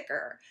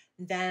thicker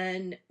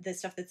than the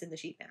stuff that's in the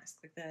sheet mask,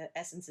 like the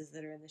essences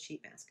that are in the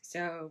sheet mask.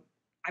 So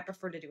I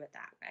prefer to do it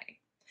that way.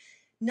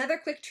 Another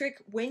quick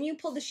trick, when you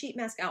pull the sheet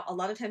mask out, a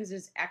lot of times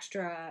there's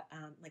extra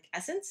like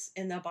essence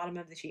in the bottom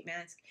of the sheet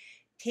mask.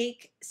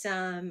 Take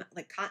some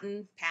like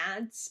cotton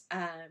pads,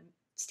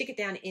 stick it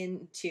down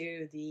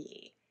into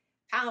the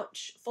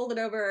pouch, fold it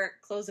over,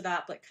 close it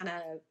up, like kind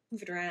of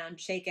move it around,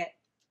 shake it.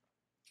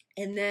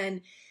 And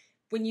then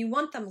when you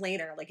want them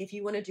later, like if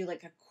you want to do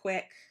like a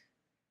quick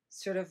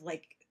sort of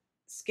like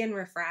skin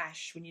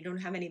refresh when you don't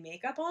have any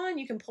makeup on,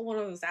 you can pull one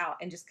of those out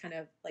and just kind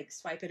of like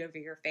swipe it over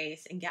your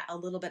face and get a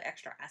little bit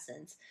extra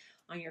essence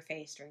on your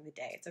face during the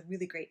day. It's a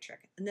really great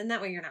trick. And then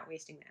that way you're not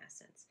wasting the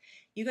essence.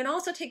 You can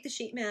also take the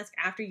sheet mask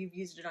after you've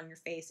used it on your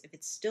face. If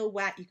it's still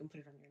wet, you can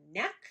put it on your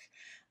neck.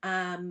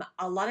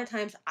 A lot of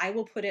times I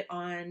will put it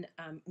on,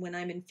 when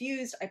I'm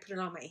infused, I put it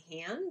on my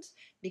hand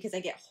because I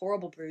get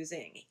horrible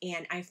bruising.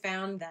 And I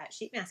found that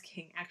sheet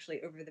masking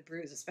actually over the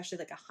bruise, especially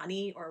like a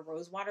honey or a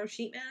rose water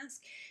sheet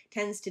mask,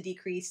 tends to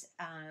decrease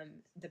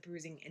the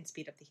bruising and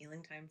speed up the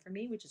healing time for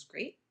me, which is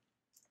great.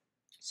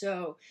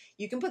 So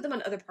you can put them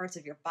on other parts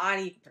of your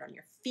body, you can put it on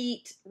your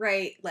feet,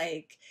 right?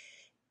 Like,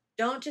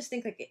 don't just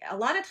think like, a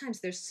lot of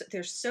times they're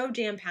so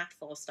jam-packed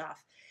full of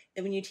stuff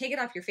that when you take it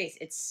off your face,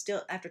 it's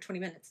still, after 20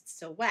 minutes, it's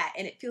still wet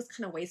and it feels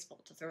kind of wasteful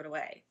to throw it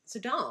away.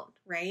 So don't,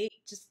 right?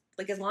 Just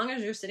like, as long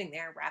as you're sitting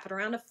there, wrap it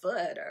around a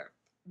foot or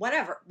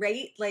whatever,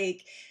 right?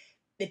 Like,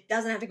 it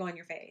doesn't have to go on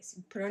your face.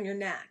 Put it on your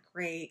neck,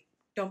 right?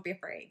 Don't be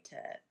afraid to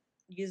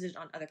use it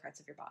on other parts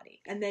of your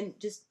body. And then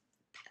just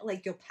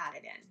like, you'll pat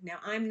it in. Now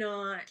I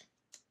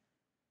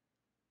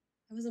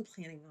wasn't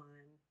planning on,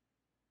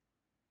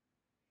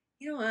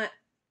 you know what?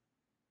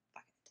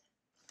 Fuck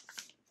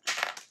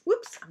it.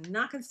 Whoops, I'm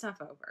knocking stuff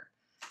over.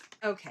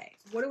 Okay,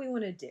 what do we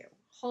want to do?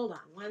 Hold on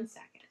 1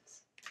 second.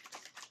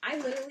 I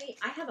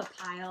have a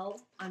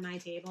pile on my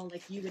table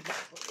like you would not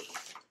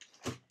believe.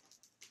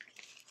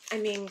 I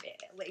mean,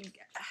 like,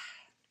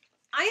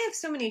 I have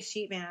so many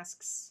sheet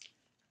masks.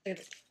 Look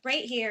at this.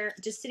 Right here,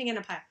 just sitting in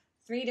a pile.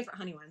 3 different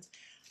honey ones.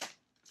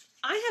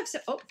 I have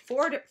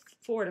four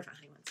different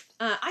honey ones.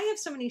 I have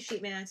so many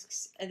sheet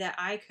masks that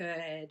I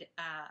could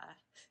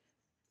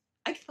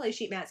probably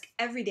sheet mask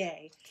every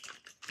day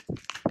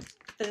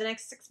for the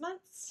next 6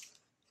 months.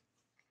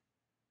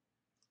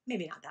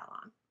 Maybe not that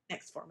long.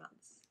 Next 4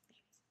 months.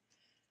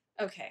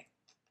 Okay.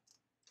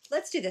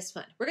 Let's do this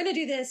one. We're going to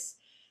do this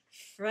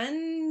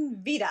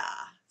Friendvita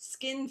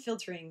skin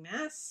filtering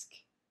mask.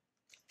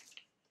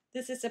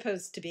 This is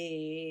supposed to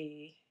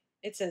be,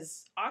 it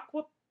says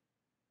aqua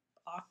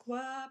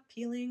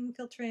peeling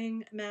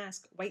filtering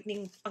mask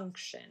whitening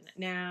function.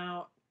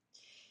 Now,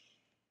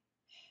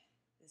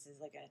 this is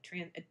like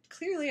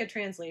clearly a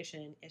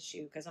translation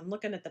issue because I'm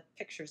looking at the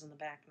pictures on the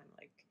back and I'm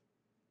like,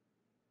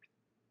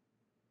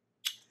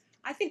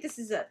 I think this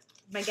is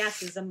my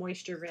guess is a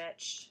moisture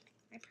rich.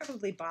 I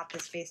probably bought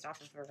this based off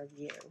of a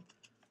review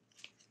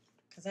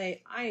because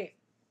I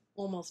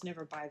almost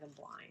never buy them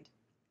blind.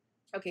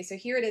 Okay, so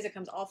here it is. It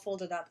comes all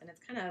folded up and it's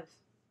kind of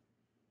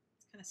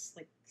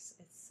like,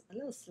 it's a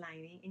little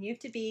slimy and you have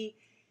to be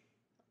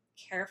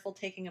careful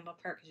taking them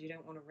apart because you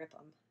don't want to rip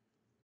them.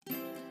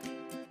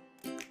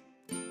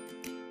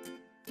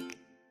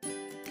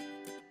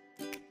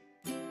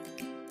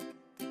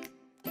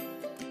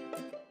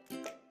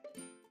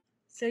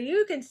 So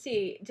you can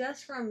see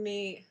just from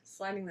me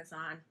sliding this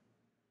on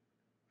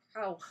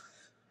how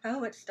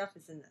much stuff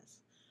is in this.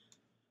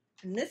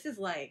 And this is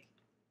like,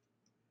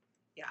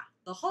 yeah,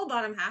 the whole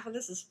bottom half of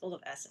this is full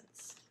of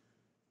essence.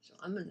 So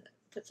I'm going to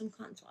put some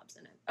cotton swabs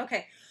in it.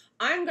 Okay,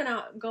 I'm going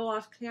to go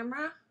off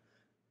camera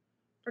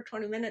for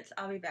 20 minutes.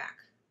 I'll be back.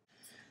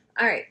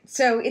 All right,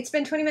 so it's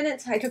been 20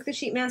 minutes. I took the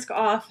sheet mask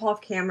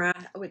off camera,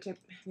 which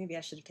maybe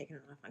I should have taken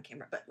it off on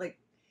camera, but like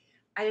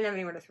I didn't have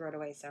anywhere to throw it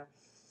away, so.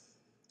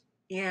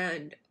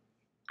 And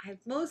I've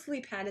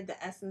mostly patted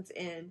the essence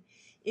in.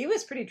 It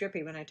was pretty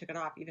drippy when I took it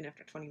off, even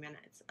after 20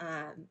 minutes.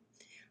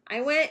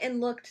 I went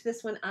and looked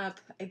this one up.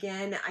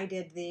 Again, I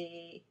did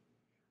the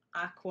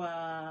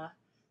aqua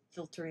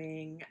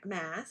filtering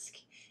mask,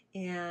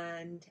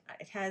 and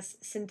it has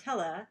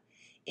centella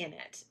in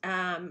it,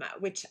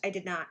 which I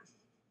did not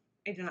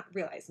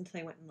realize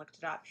until I went and looked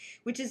it up,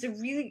 which is a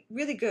really,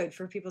 really good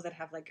for people that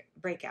have like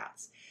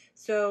breakouts.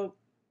 So,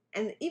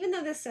 and even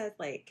though this says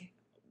like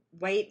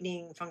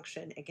whitening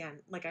function, again,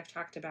 like I've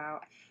talked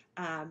about,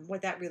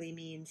 what that really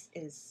means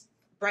is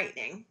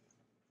brightening.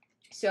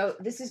 So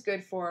this is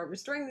good for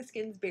restoring the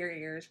skin's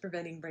barriers,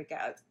 preventing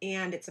breakouts,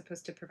 and it's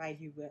supposed to provide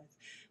you with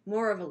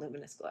more of a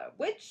luminous glow,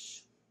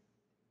 which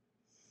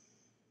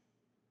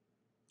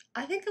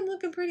I think I'm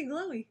looking pretty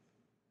glowy.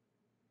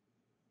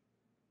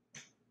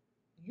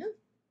 Yeah.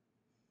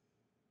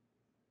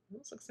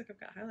 Almost looks like I've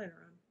got highlighter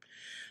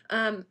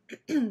on.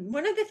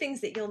 One of the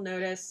things that you'll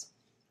notice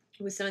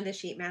with some of the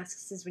sheet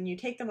masks is when you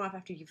take them off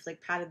after you've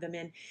like patted them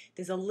in,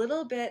 there's a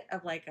little bit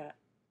of like a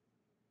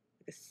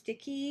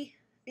sticky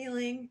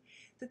feeling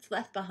that's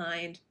left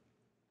behind.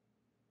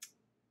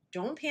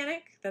 Don't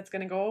panic. That's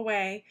going to go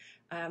away.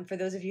 For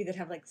those of you that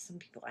have like, some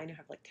people I know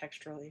have like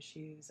textural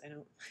issues.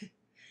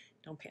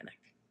 Don't panic.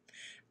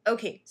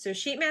 Okay, so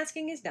sheet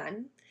masking is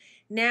done.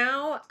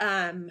 Now,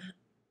 I'm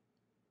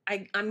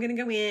going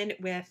to go in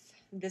with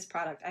this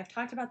product. I've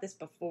talked about this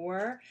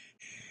before.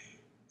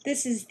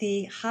 This is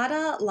the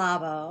Hada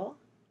Labo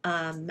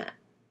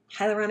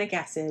hyaluronic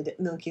acid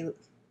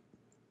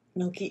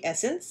milky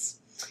essence.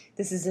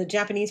 This is a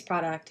Japanese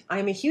product.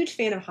 I'm a huge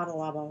fan of Hada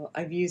Labo.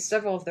 I've used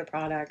several of their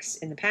products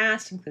in the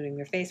past, including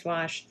their face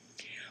wash.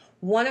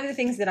 One of the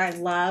things that I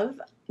love,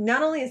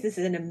 not only is this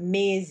an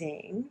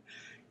amazing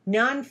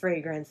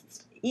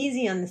non-fragrance,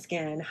 easy on the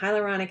skin,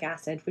 hyaluronic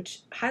acid,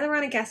 which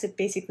hyaluronic acid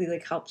basically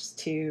like helps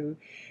to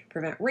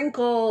prevent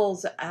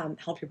wrinkles,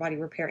 help your body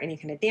repair any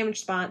kind of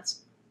damaged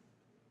spots.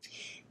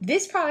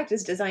 This product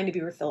is designed to be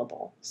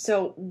refillable.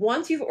 So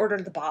once you've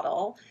ordered the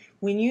bottle,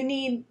 when you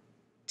need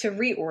to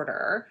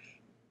reorder,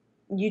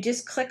 you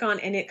just click on,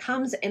 and it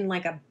comes in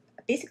like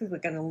basically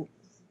like an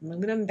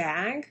aluminum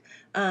bag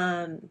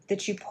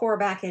that you pour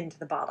back into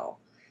the bottle.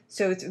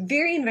 So it's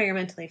very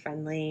environmentally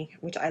friendly,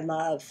 which I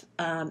love,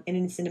 and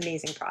it's an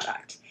amazing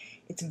product.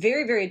 It's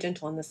very, very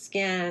gentle on the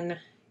skin.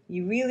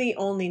 You really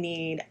only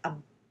need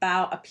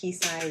about a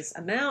pea-size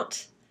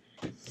amount.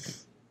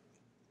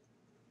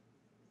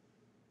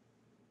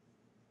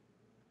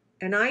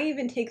 And I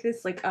even take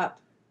this like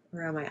up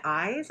around my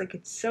eyes. Like,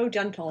 it's so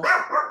gentle.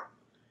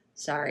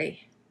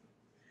 Sorry.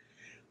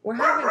 We're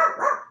having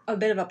a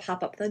bit of a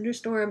pop-up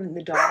thunderstorm, and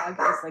the dog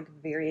is like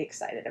very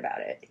excited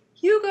about it.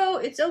 Hugo,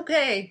 it's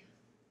okay.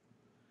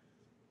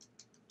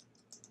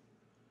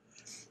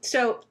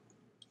 So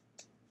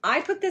I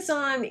put this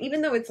on,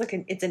 even though it's like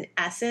it's an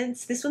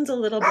essence. This one's a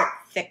little bit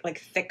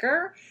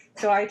thicker.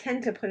 So I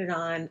tend to put it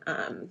on,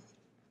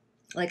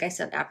 like I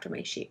said, after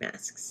my sheet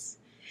masks.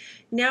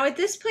 Now at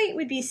this point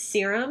would be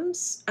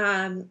serums.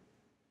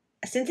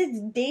 Since it's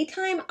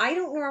daytime, I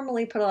don't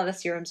normally put a lot of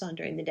serums on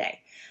during the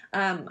day.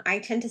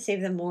 I tend to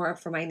save them more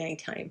for my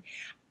nighttime.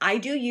 I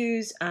do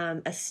use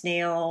a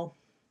snail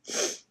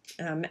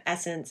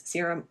essence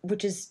serum,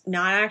 which is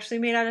not actually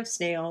made out of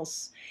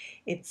snails.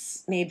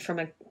 It's made from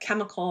a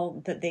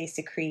chemical that they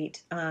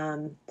secrete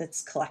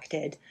that's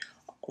collected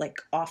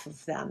like off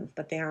of them,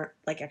 but they aren't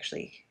like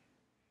actually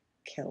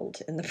killed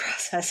in the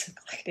process of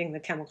collecting the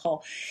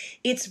chemical.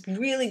 It's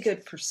really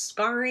good for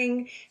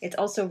scarring. It's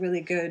also really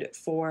good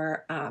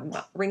for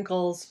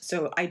wrinkles.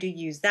 So I do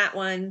use that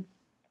one.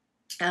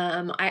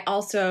 I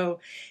also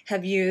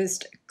have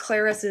used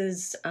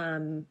Claris's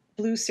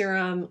blue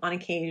serum on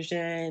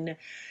occasion.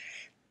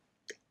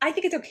 I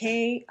think it's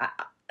okay.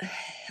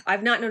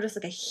 I've not noticed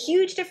like a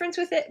huge difference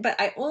with it, but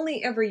I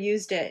only ever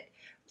used it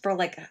for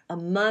like a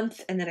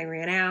month and then I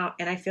ran out,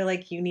 and I feel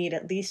like you need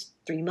at least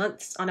 3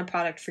 months on a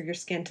product for your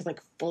skin to like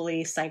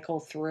fully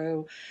cycle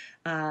through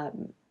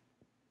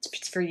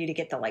for you to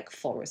get the like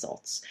full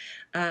results.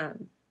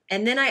 And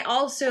then I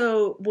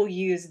also will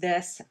use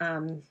this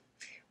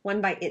one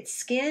by It's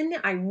Skin.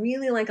 I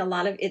really like a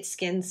lot of It's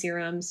Skin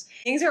serums.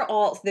 Those are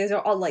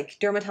all like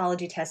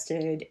dermatology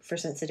tested for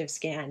sensitive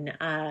skin.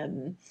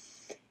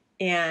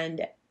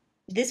 And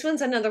this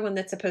one's another one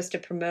that's supposed to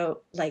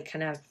promote like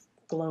kind of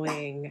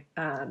glowing,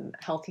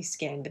 healthy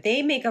skin. But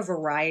they make a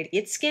variety.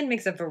 It's Skin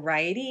makes a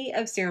variety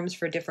of serums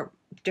for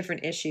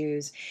different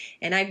issues,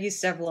 and I've used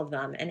several of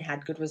them and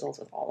had good results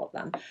with all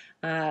of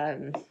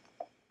them.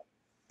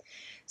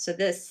 So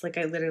this, like,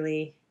 I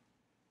literally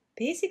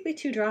basically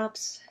 2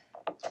 drops,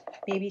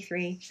 maybe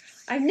 3.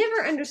 I've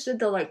never understood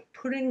the like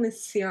putting the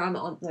serum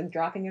on, like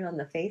dropping it on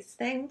the face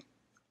thing.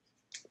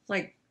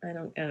 Like, I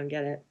don't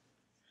get it.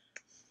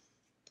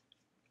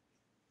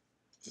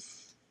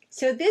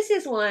 So this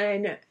is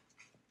one,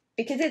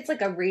 because it's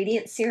like a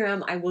radiant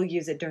serum, I will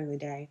use it during the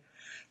day.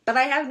 But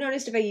I have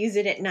noticed if I use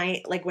it at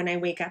night, like when I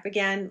wake up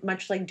again,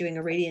 much like doing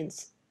a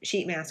radiance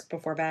sheet mask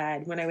before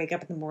bed, when I wake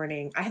up in the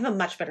morning, I have a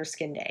much better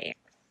skin day.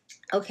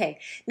 Okay,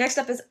 next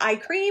up is eye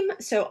cream.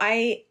 So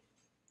I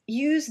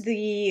use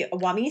the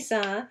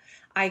Wamisa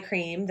eye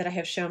cream that I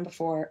have shown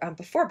before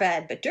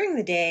bed, but during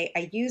the day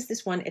I use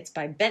this one. It's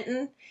by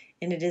Benton,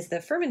 and it is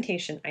the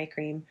fermentation eye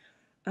cream.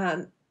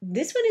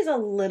 This one is a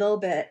little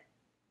bit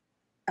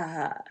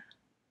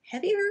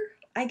heavier,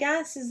 I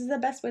guess is the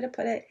best way to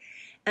put it.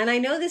 And I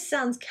know this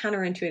sounds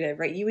counterintuitive,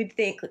 right? You would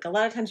think like a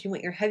lot of times you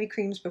want your heavy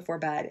creams before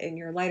bed and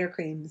your lighter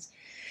creams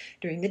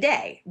during the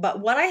day. But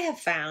what I have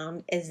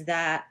found is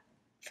that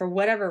for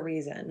whatever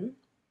reason,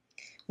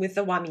 with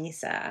the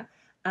Wamisa,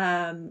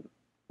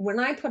 when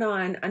I put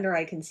on under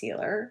eye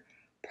concealer,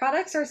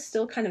 products are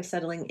still kind of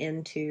settling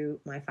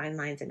into my fine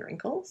lines and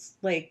wrinkles,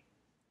 like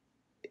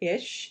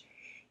ish.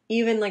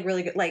 Even like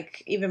really good,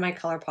 like even my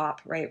ColourPop,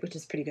 right, which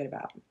is pretty good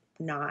about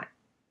not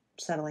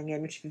settling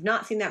in, which if you've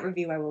not seen that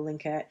review, I will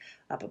link it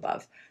up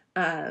above.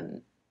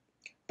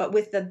 But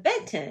with the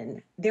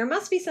Benton, there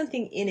must be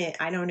something in it,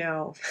 I don't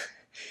know,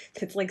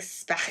 that's like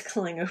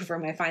spackling over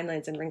my fine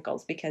lines and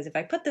wrinkles, because if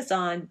I put this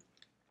on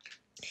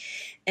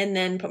and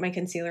then put my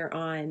concealer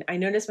on, I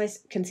notice my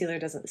concealer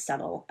doesn't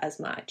settle as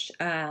much.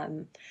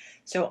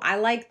 So I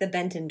like the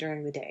Benton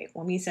during the day.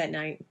 Wamisa at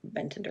night,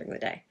 Benton during the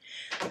day.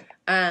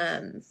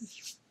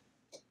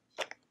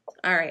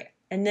 All right.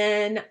 And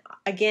then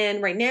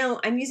again, right now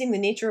I'm using the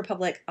Nature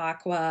Republic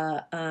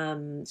Aqua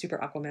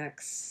Super Aqua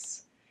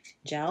Max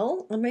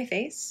gel on my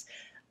face.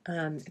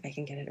 If I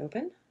can get it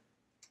open.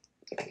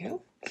 There we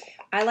go.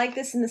 I like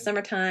this in the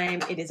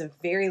summertime. It is a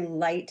very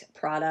light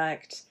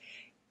product.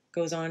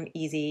 Goes on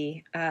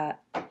easy. And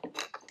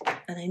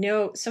I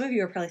know some of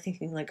you are probably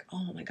thinking like,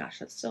 oh my gosh,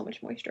 that's so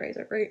much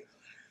moisturizer, right?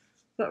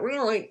 But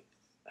really,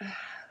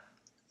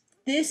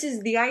 this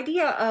is the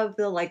idea of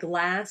the like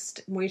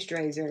last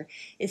moisturizer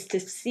is to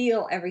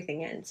seal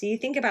everything in. So you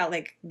think about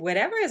like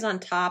whatever is on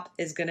top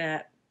is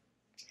gonna,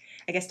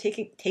 I guess,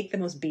 take the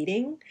most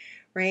beating,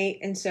 right?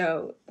 And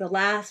so the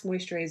last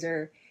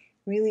moisturizer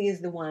really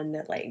is the one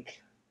that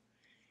like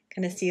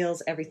kind of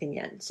seals everything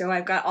in. So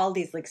I've got all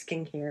these like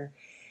skincare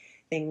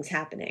things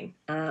happening,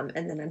 and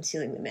then I'm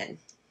sealing them in.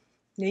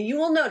 Now you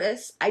will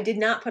notice I did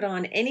not put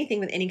on anything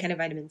with any kind of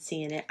vitamin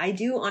C in it. I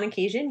do on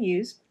occasion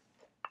use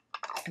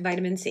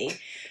vitamin C,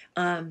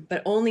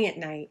 but only at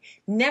night,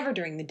 never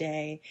during the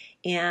day.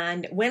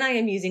 And when I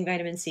am using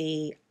vitamin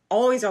C,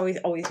 always, always,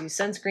 always use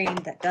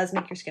sunscreen. That does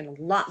make your skin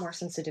a lot more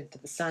sensitive to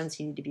the sun,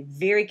 so you need to be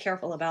very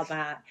careful about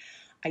that.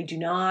 I do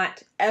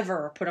not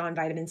ever put on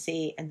vitamin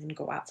C and then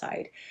go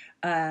outside.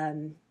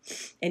 And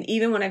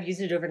even when I've used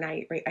it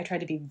overnight, right, I try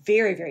to be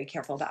very, very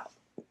careful about.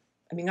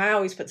 I mean, I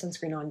always put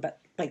sunscreen on, but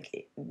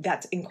like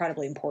that's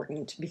incredibly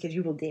important because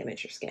you will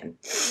damage your skin.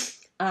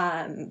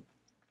 And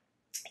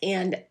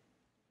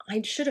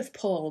I should have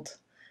pulled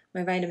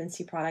my vitamin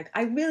C product.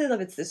 I really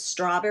love it. It's this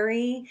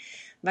strawberry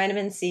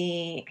vitamin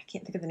C. I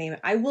can't think of the name.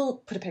 I will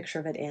put a picture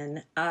of it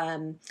in.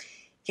 You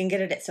can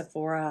get it at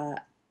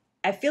Sephora.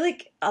 I feel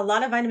like a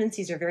lot of vitamin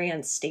C's are very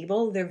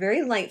unstable. They're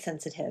very light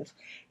sensitive,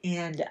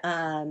 and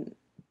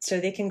so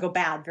they can go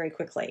bad very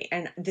quickly.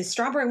 And the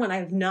strawberry one,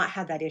 I've not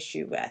had that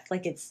issue with.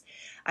 Like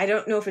I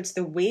don't know if it's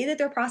the way that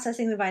they're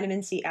processing the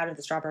vitamin C out of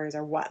the strawberries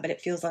or what, but it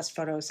feels less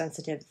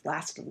photosensitive,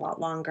 lasts a lot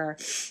longer,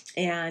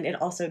 and it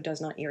also does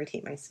not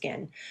irritate my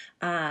skin.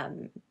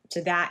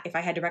 So that, if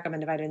I had to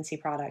recommend a vitamin C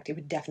product, it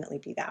would definitely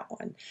be that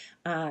one.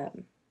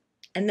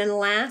 And then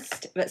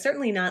last, but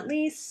certainly not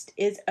least,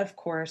 is, of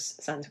course,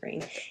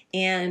 sunscreen.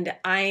 And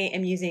I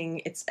am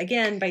using, it's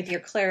again by Dear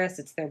Claris,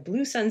 it's their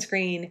blue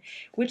sunscreen,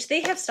 which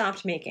they have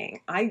stopped making.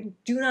 I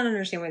do not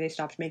understand why they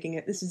stopped making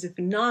it. This is a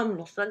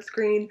phenomenal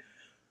sunscreen,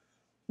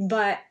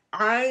 but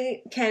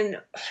I can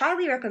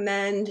highly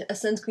recommend a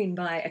sunscreen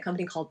by a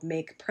company called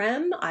Make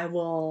Prem. I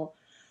will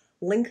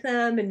link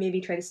them and maybe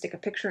try to stick a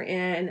picture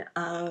in.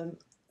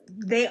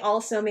 They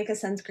also make a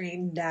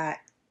sunscreen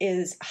that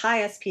is high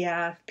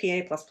SPF,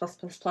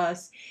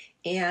 PA++++,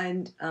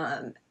 and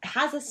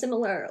has a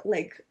similar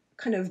like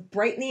kind of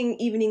brightening,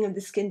 evening of the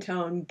skin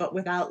tone, but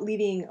without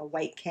leaving a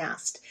white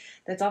cast.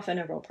 That's often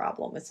a real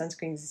problem with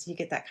sunscreens, is you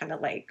get that kind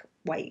of like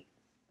white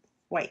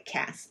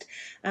cast.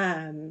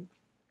 All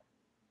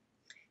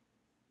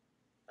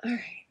right.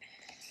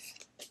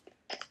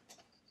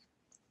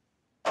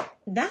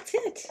 That's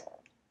it.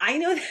 I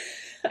know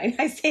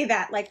I say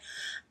that like,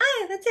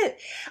 that's it.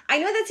 I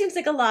know that seems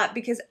like a lot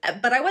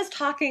but I was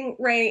talking,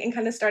 Ray, and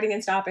kind of starting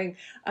and stopping.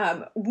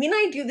 When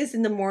I do this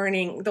in the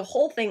morning, the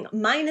whole thing,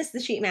 minus the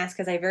sheet mask,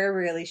 because I very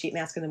rarely sheet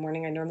mask in the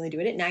morning, I normally do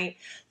it at night.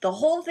 The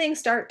whole thing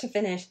start to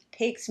finish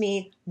takes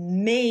me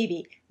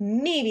maybe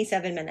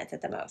 7 minutes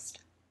at the most.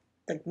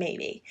 Like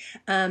maybe.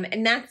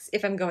 And that's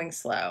if I'm going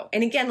slow.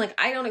 And again, like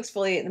I don't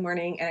exfoliate in the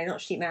morning and I don't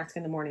sheet mask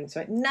in the morning.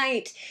 So at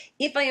night,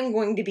 if I am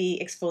going to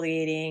be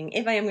exfoliating,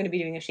 if I am going to be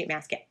doing a sheet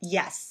mask,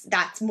 yes,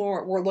 that's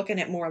more, we're looking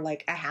at more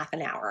like a half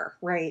an hour,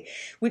 right?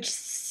 Which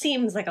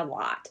seems like a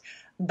lot.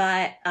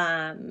 But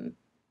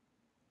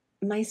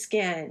my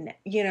skin,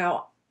 you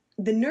know,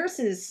 the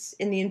nurses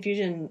in the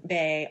infusion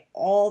bay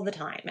all the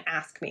time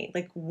ask me,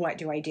 like, what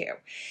do I do?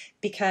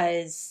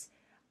 Because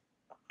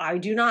I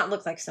do not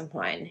look like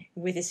someone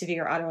with a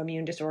severe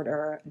autoimmune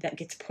disorder that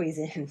gets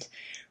poisoned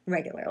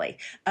regularly.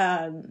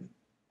 And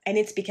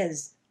it's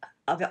because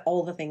of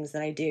all the things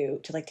that I do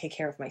to like take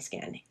care of my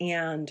skin.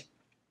 And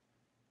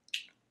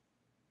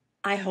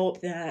I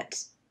hope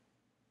that,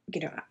 you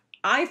know,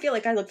 I feel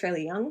like I look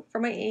fairly young for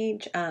my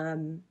age.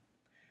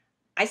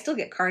 I still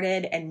get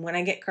carded. And when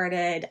I get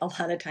carded, a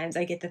lot of times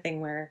I get the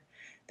thing where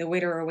the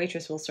waiter or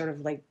waitress will sort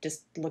of like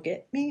just look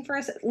at me for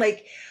a second.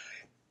 Like,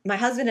 my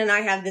husband and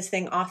I have this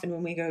thing often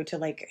when we go to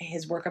like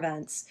his work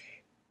events.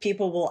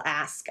 People will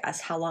ask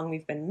us how long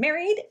we've been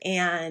married.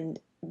 And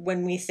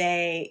when we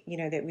say, you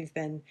know, that we've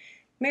been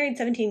married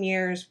 17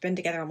 years, been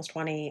together almost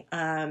 20,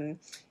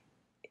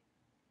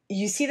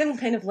 you see them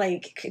kind of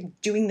like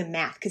doing the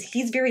math because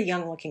he's very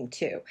young looking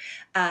too.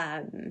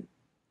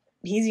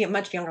 He's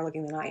much younger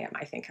looking than I am,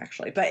 I think,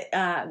 actually. But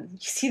you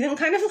see them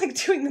kind of like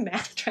doing the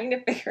math, trying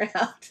to figure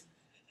out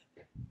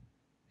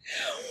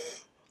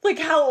like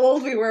how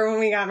old we were when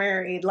we got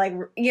married, like,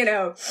 you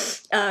know,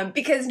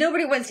 because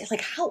nobody wants to,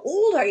 like, how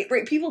old are you?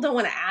 Right? People don't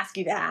want to ask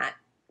you that.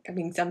 I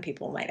mean, some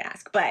people might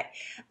ask, but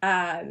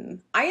I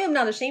am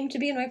not ashamed to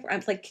be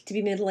to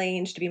be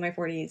middle-aged, to be in my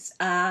 40s.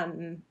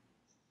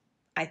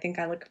 I think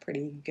I look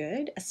pretty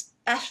good,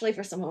 especially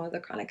for someone with a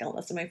chronic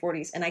illness in my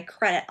 40s, and I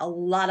credit a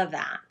lot of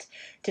that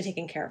to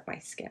taking care of my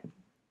skin.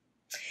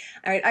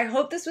 All right, I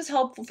hope this was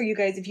helpful for you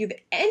guys. If you have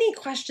any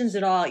questions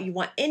at all, you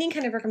want any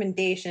kind of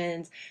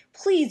recommendations,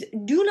 please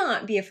do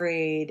not be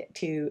afraid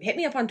to hit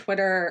me up on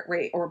Twitter,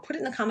 right, or put it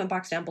in the comment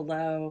box down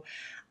below.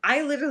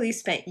 I literally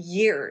spent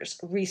years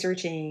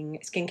researching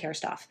skincare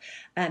stuff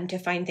to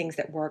find things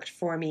that worked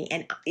for me,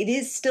 and it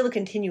is still a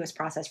continuous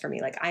process for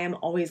me. Like, I am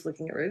always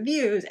looking at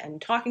reviews and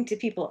talking to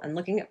people and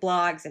looking at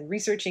blogs and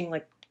researching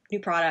like new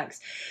products.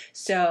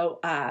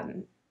 So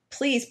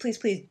please, please,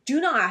 please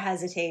do not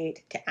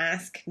hesitate to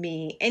ask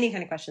me any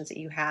kind of questions that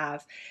you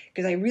have,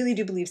 because I really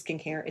do believe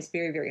skincare is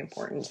very, very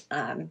important.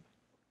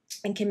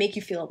 and can make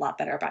you feel a lot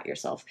better about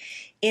yourself.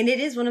 And it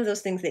is one of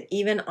those things that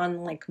even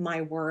on like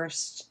my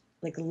worst,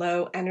 like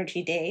low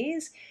energy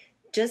days,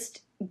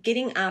 just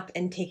getting up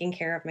and taking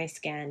care of my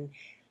skin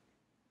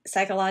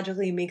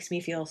psychologically makes me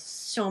feel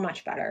so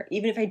much better,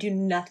 even if I do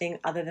nothing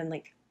other than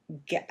like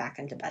get back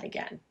into bed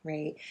again,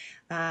 right?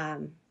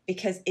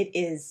 Because it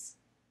is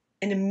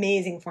an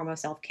amazing form of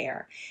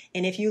self-care.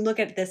 And if you look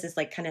at this as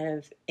like kind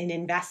of an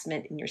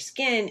investment in your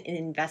skin, an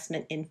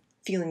investment in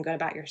feeling good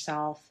about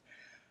yourself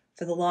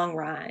for the long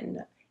run,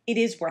 it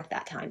is worth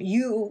that time.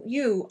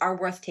 You are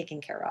worth taking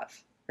care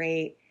of,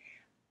 right?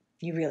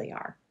 You really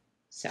are.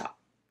 So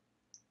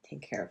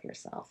take care of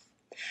yourself.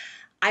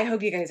 I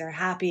hope you guys are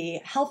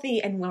happy, healthy,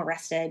 and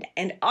well-rested,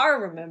 and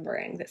are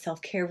remembering that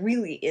self-care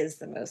really is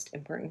the most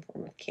important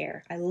form of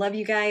care. I love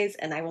you guys,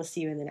 and I will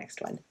see you in the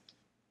next one.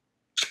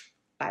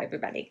 Bye,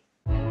 everybody.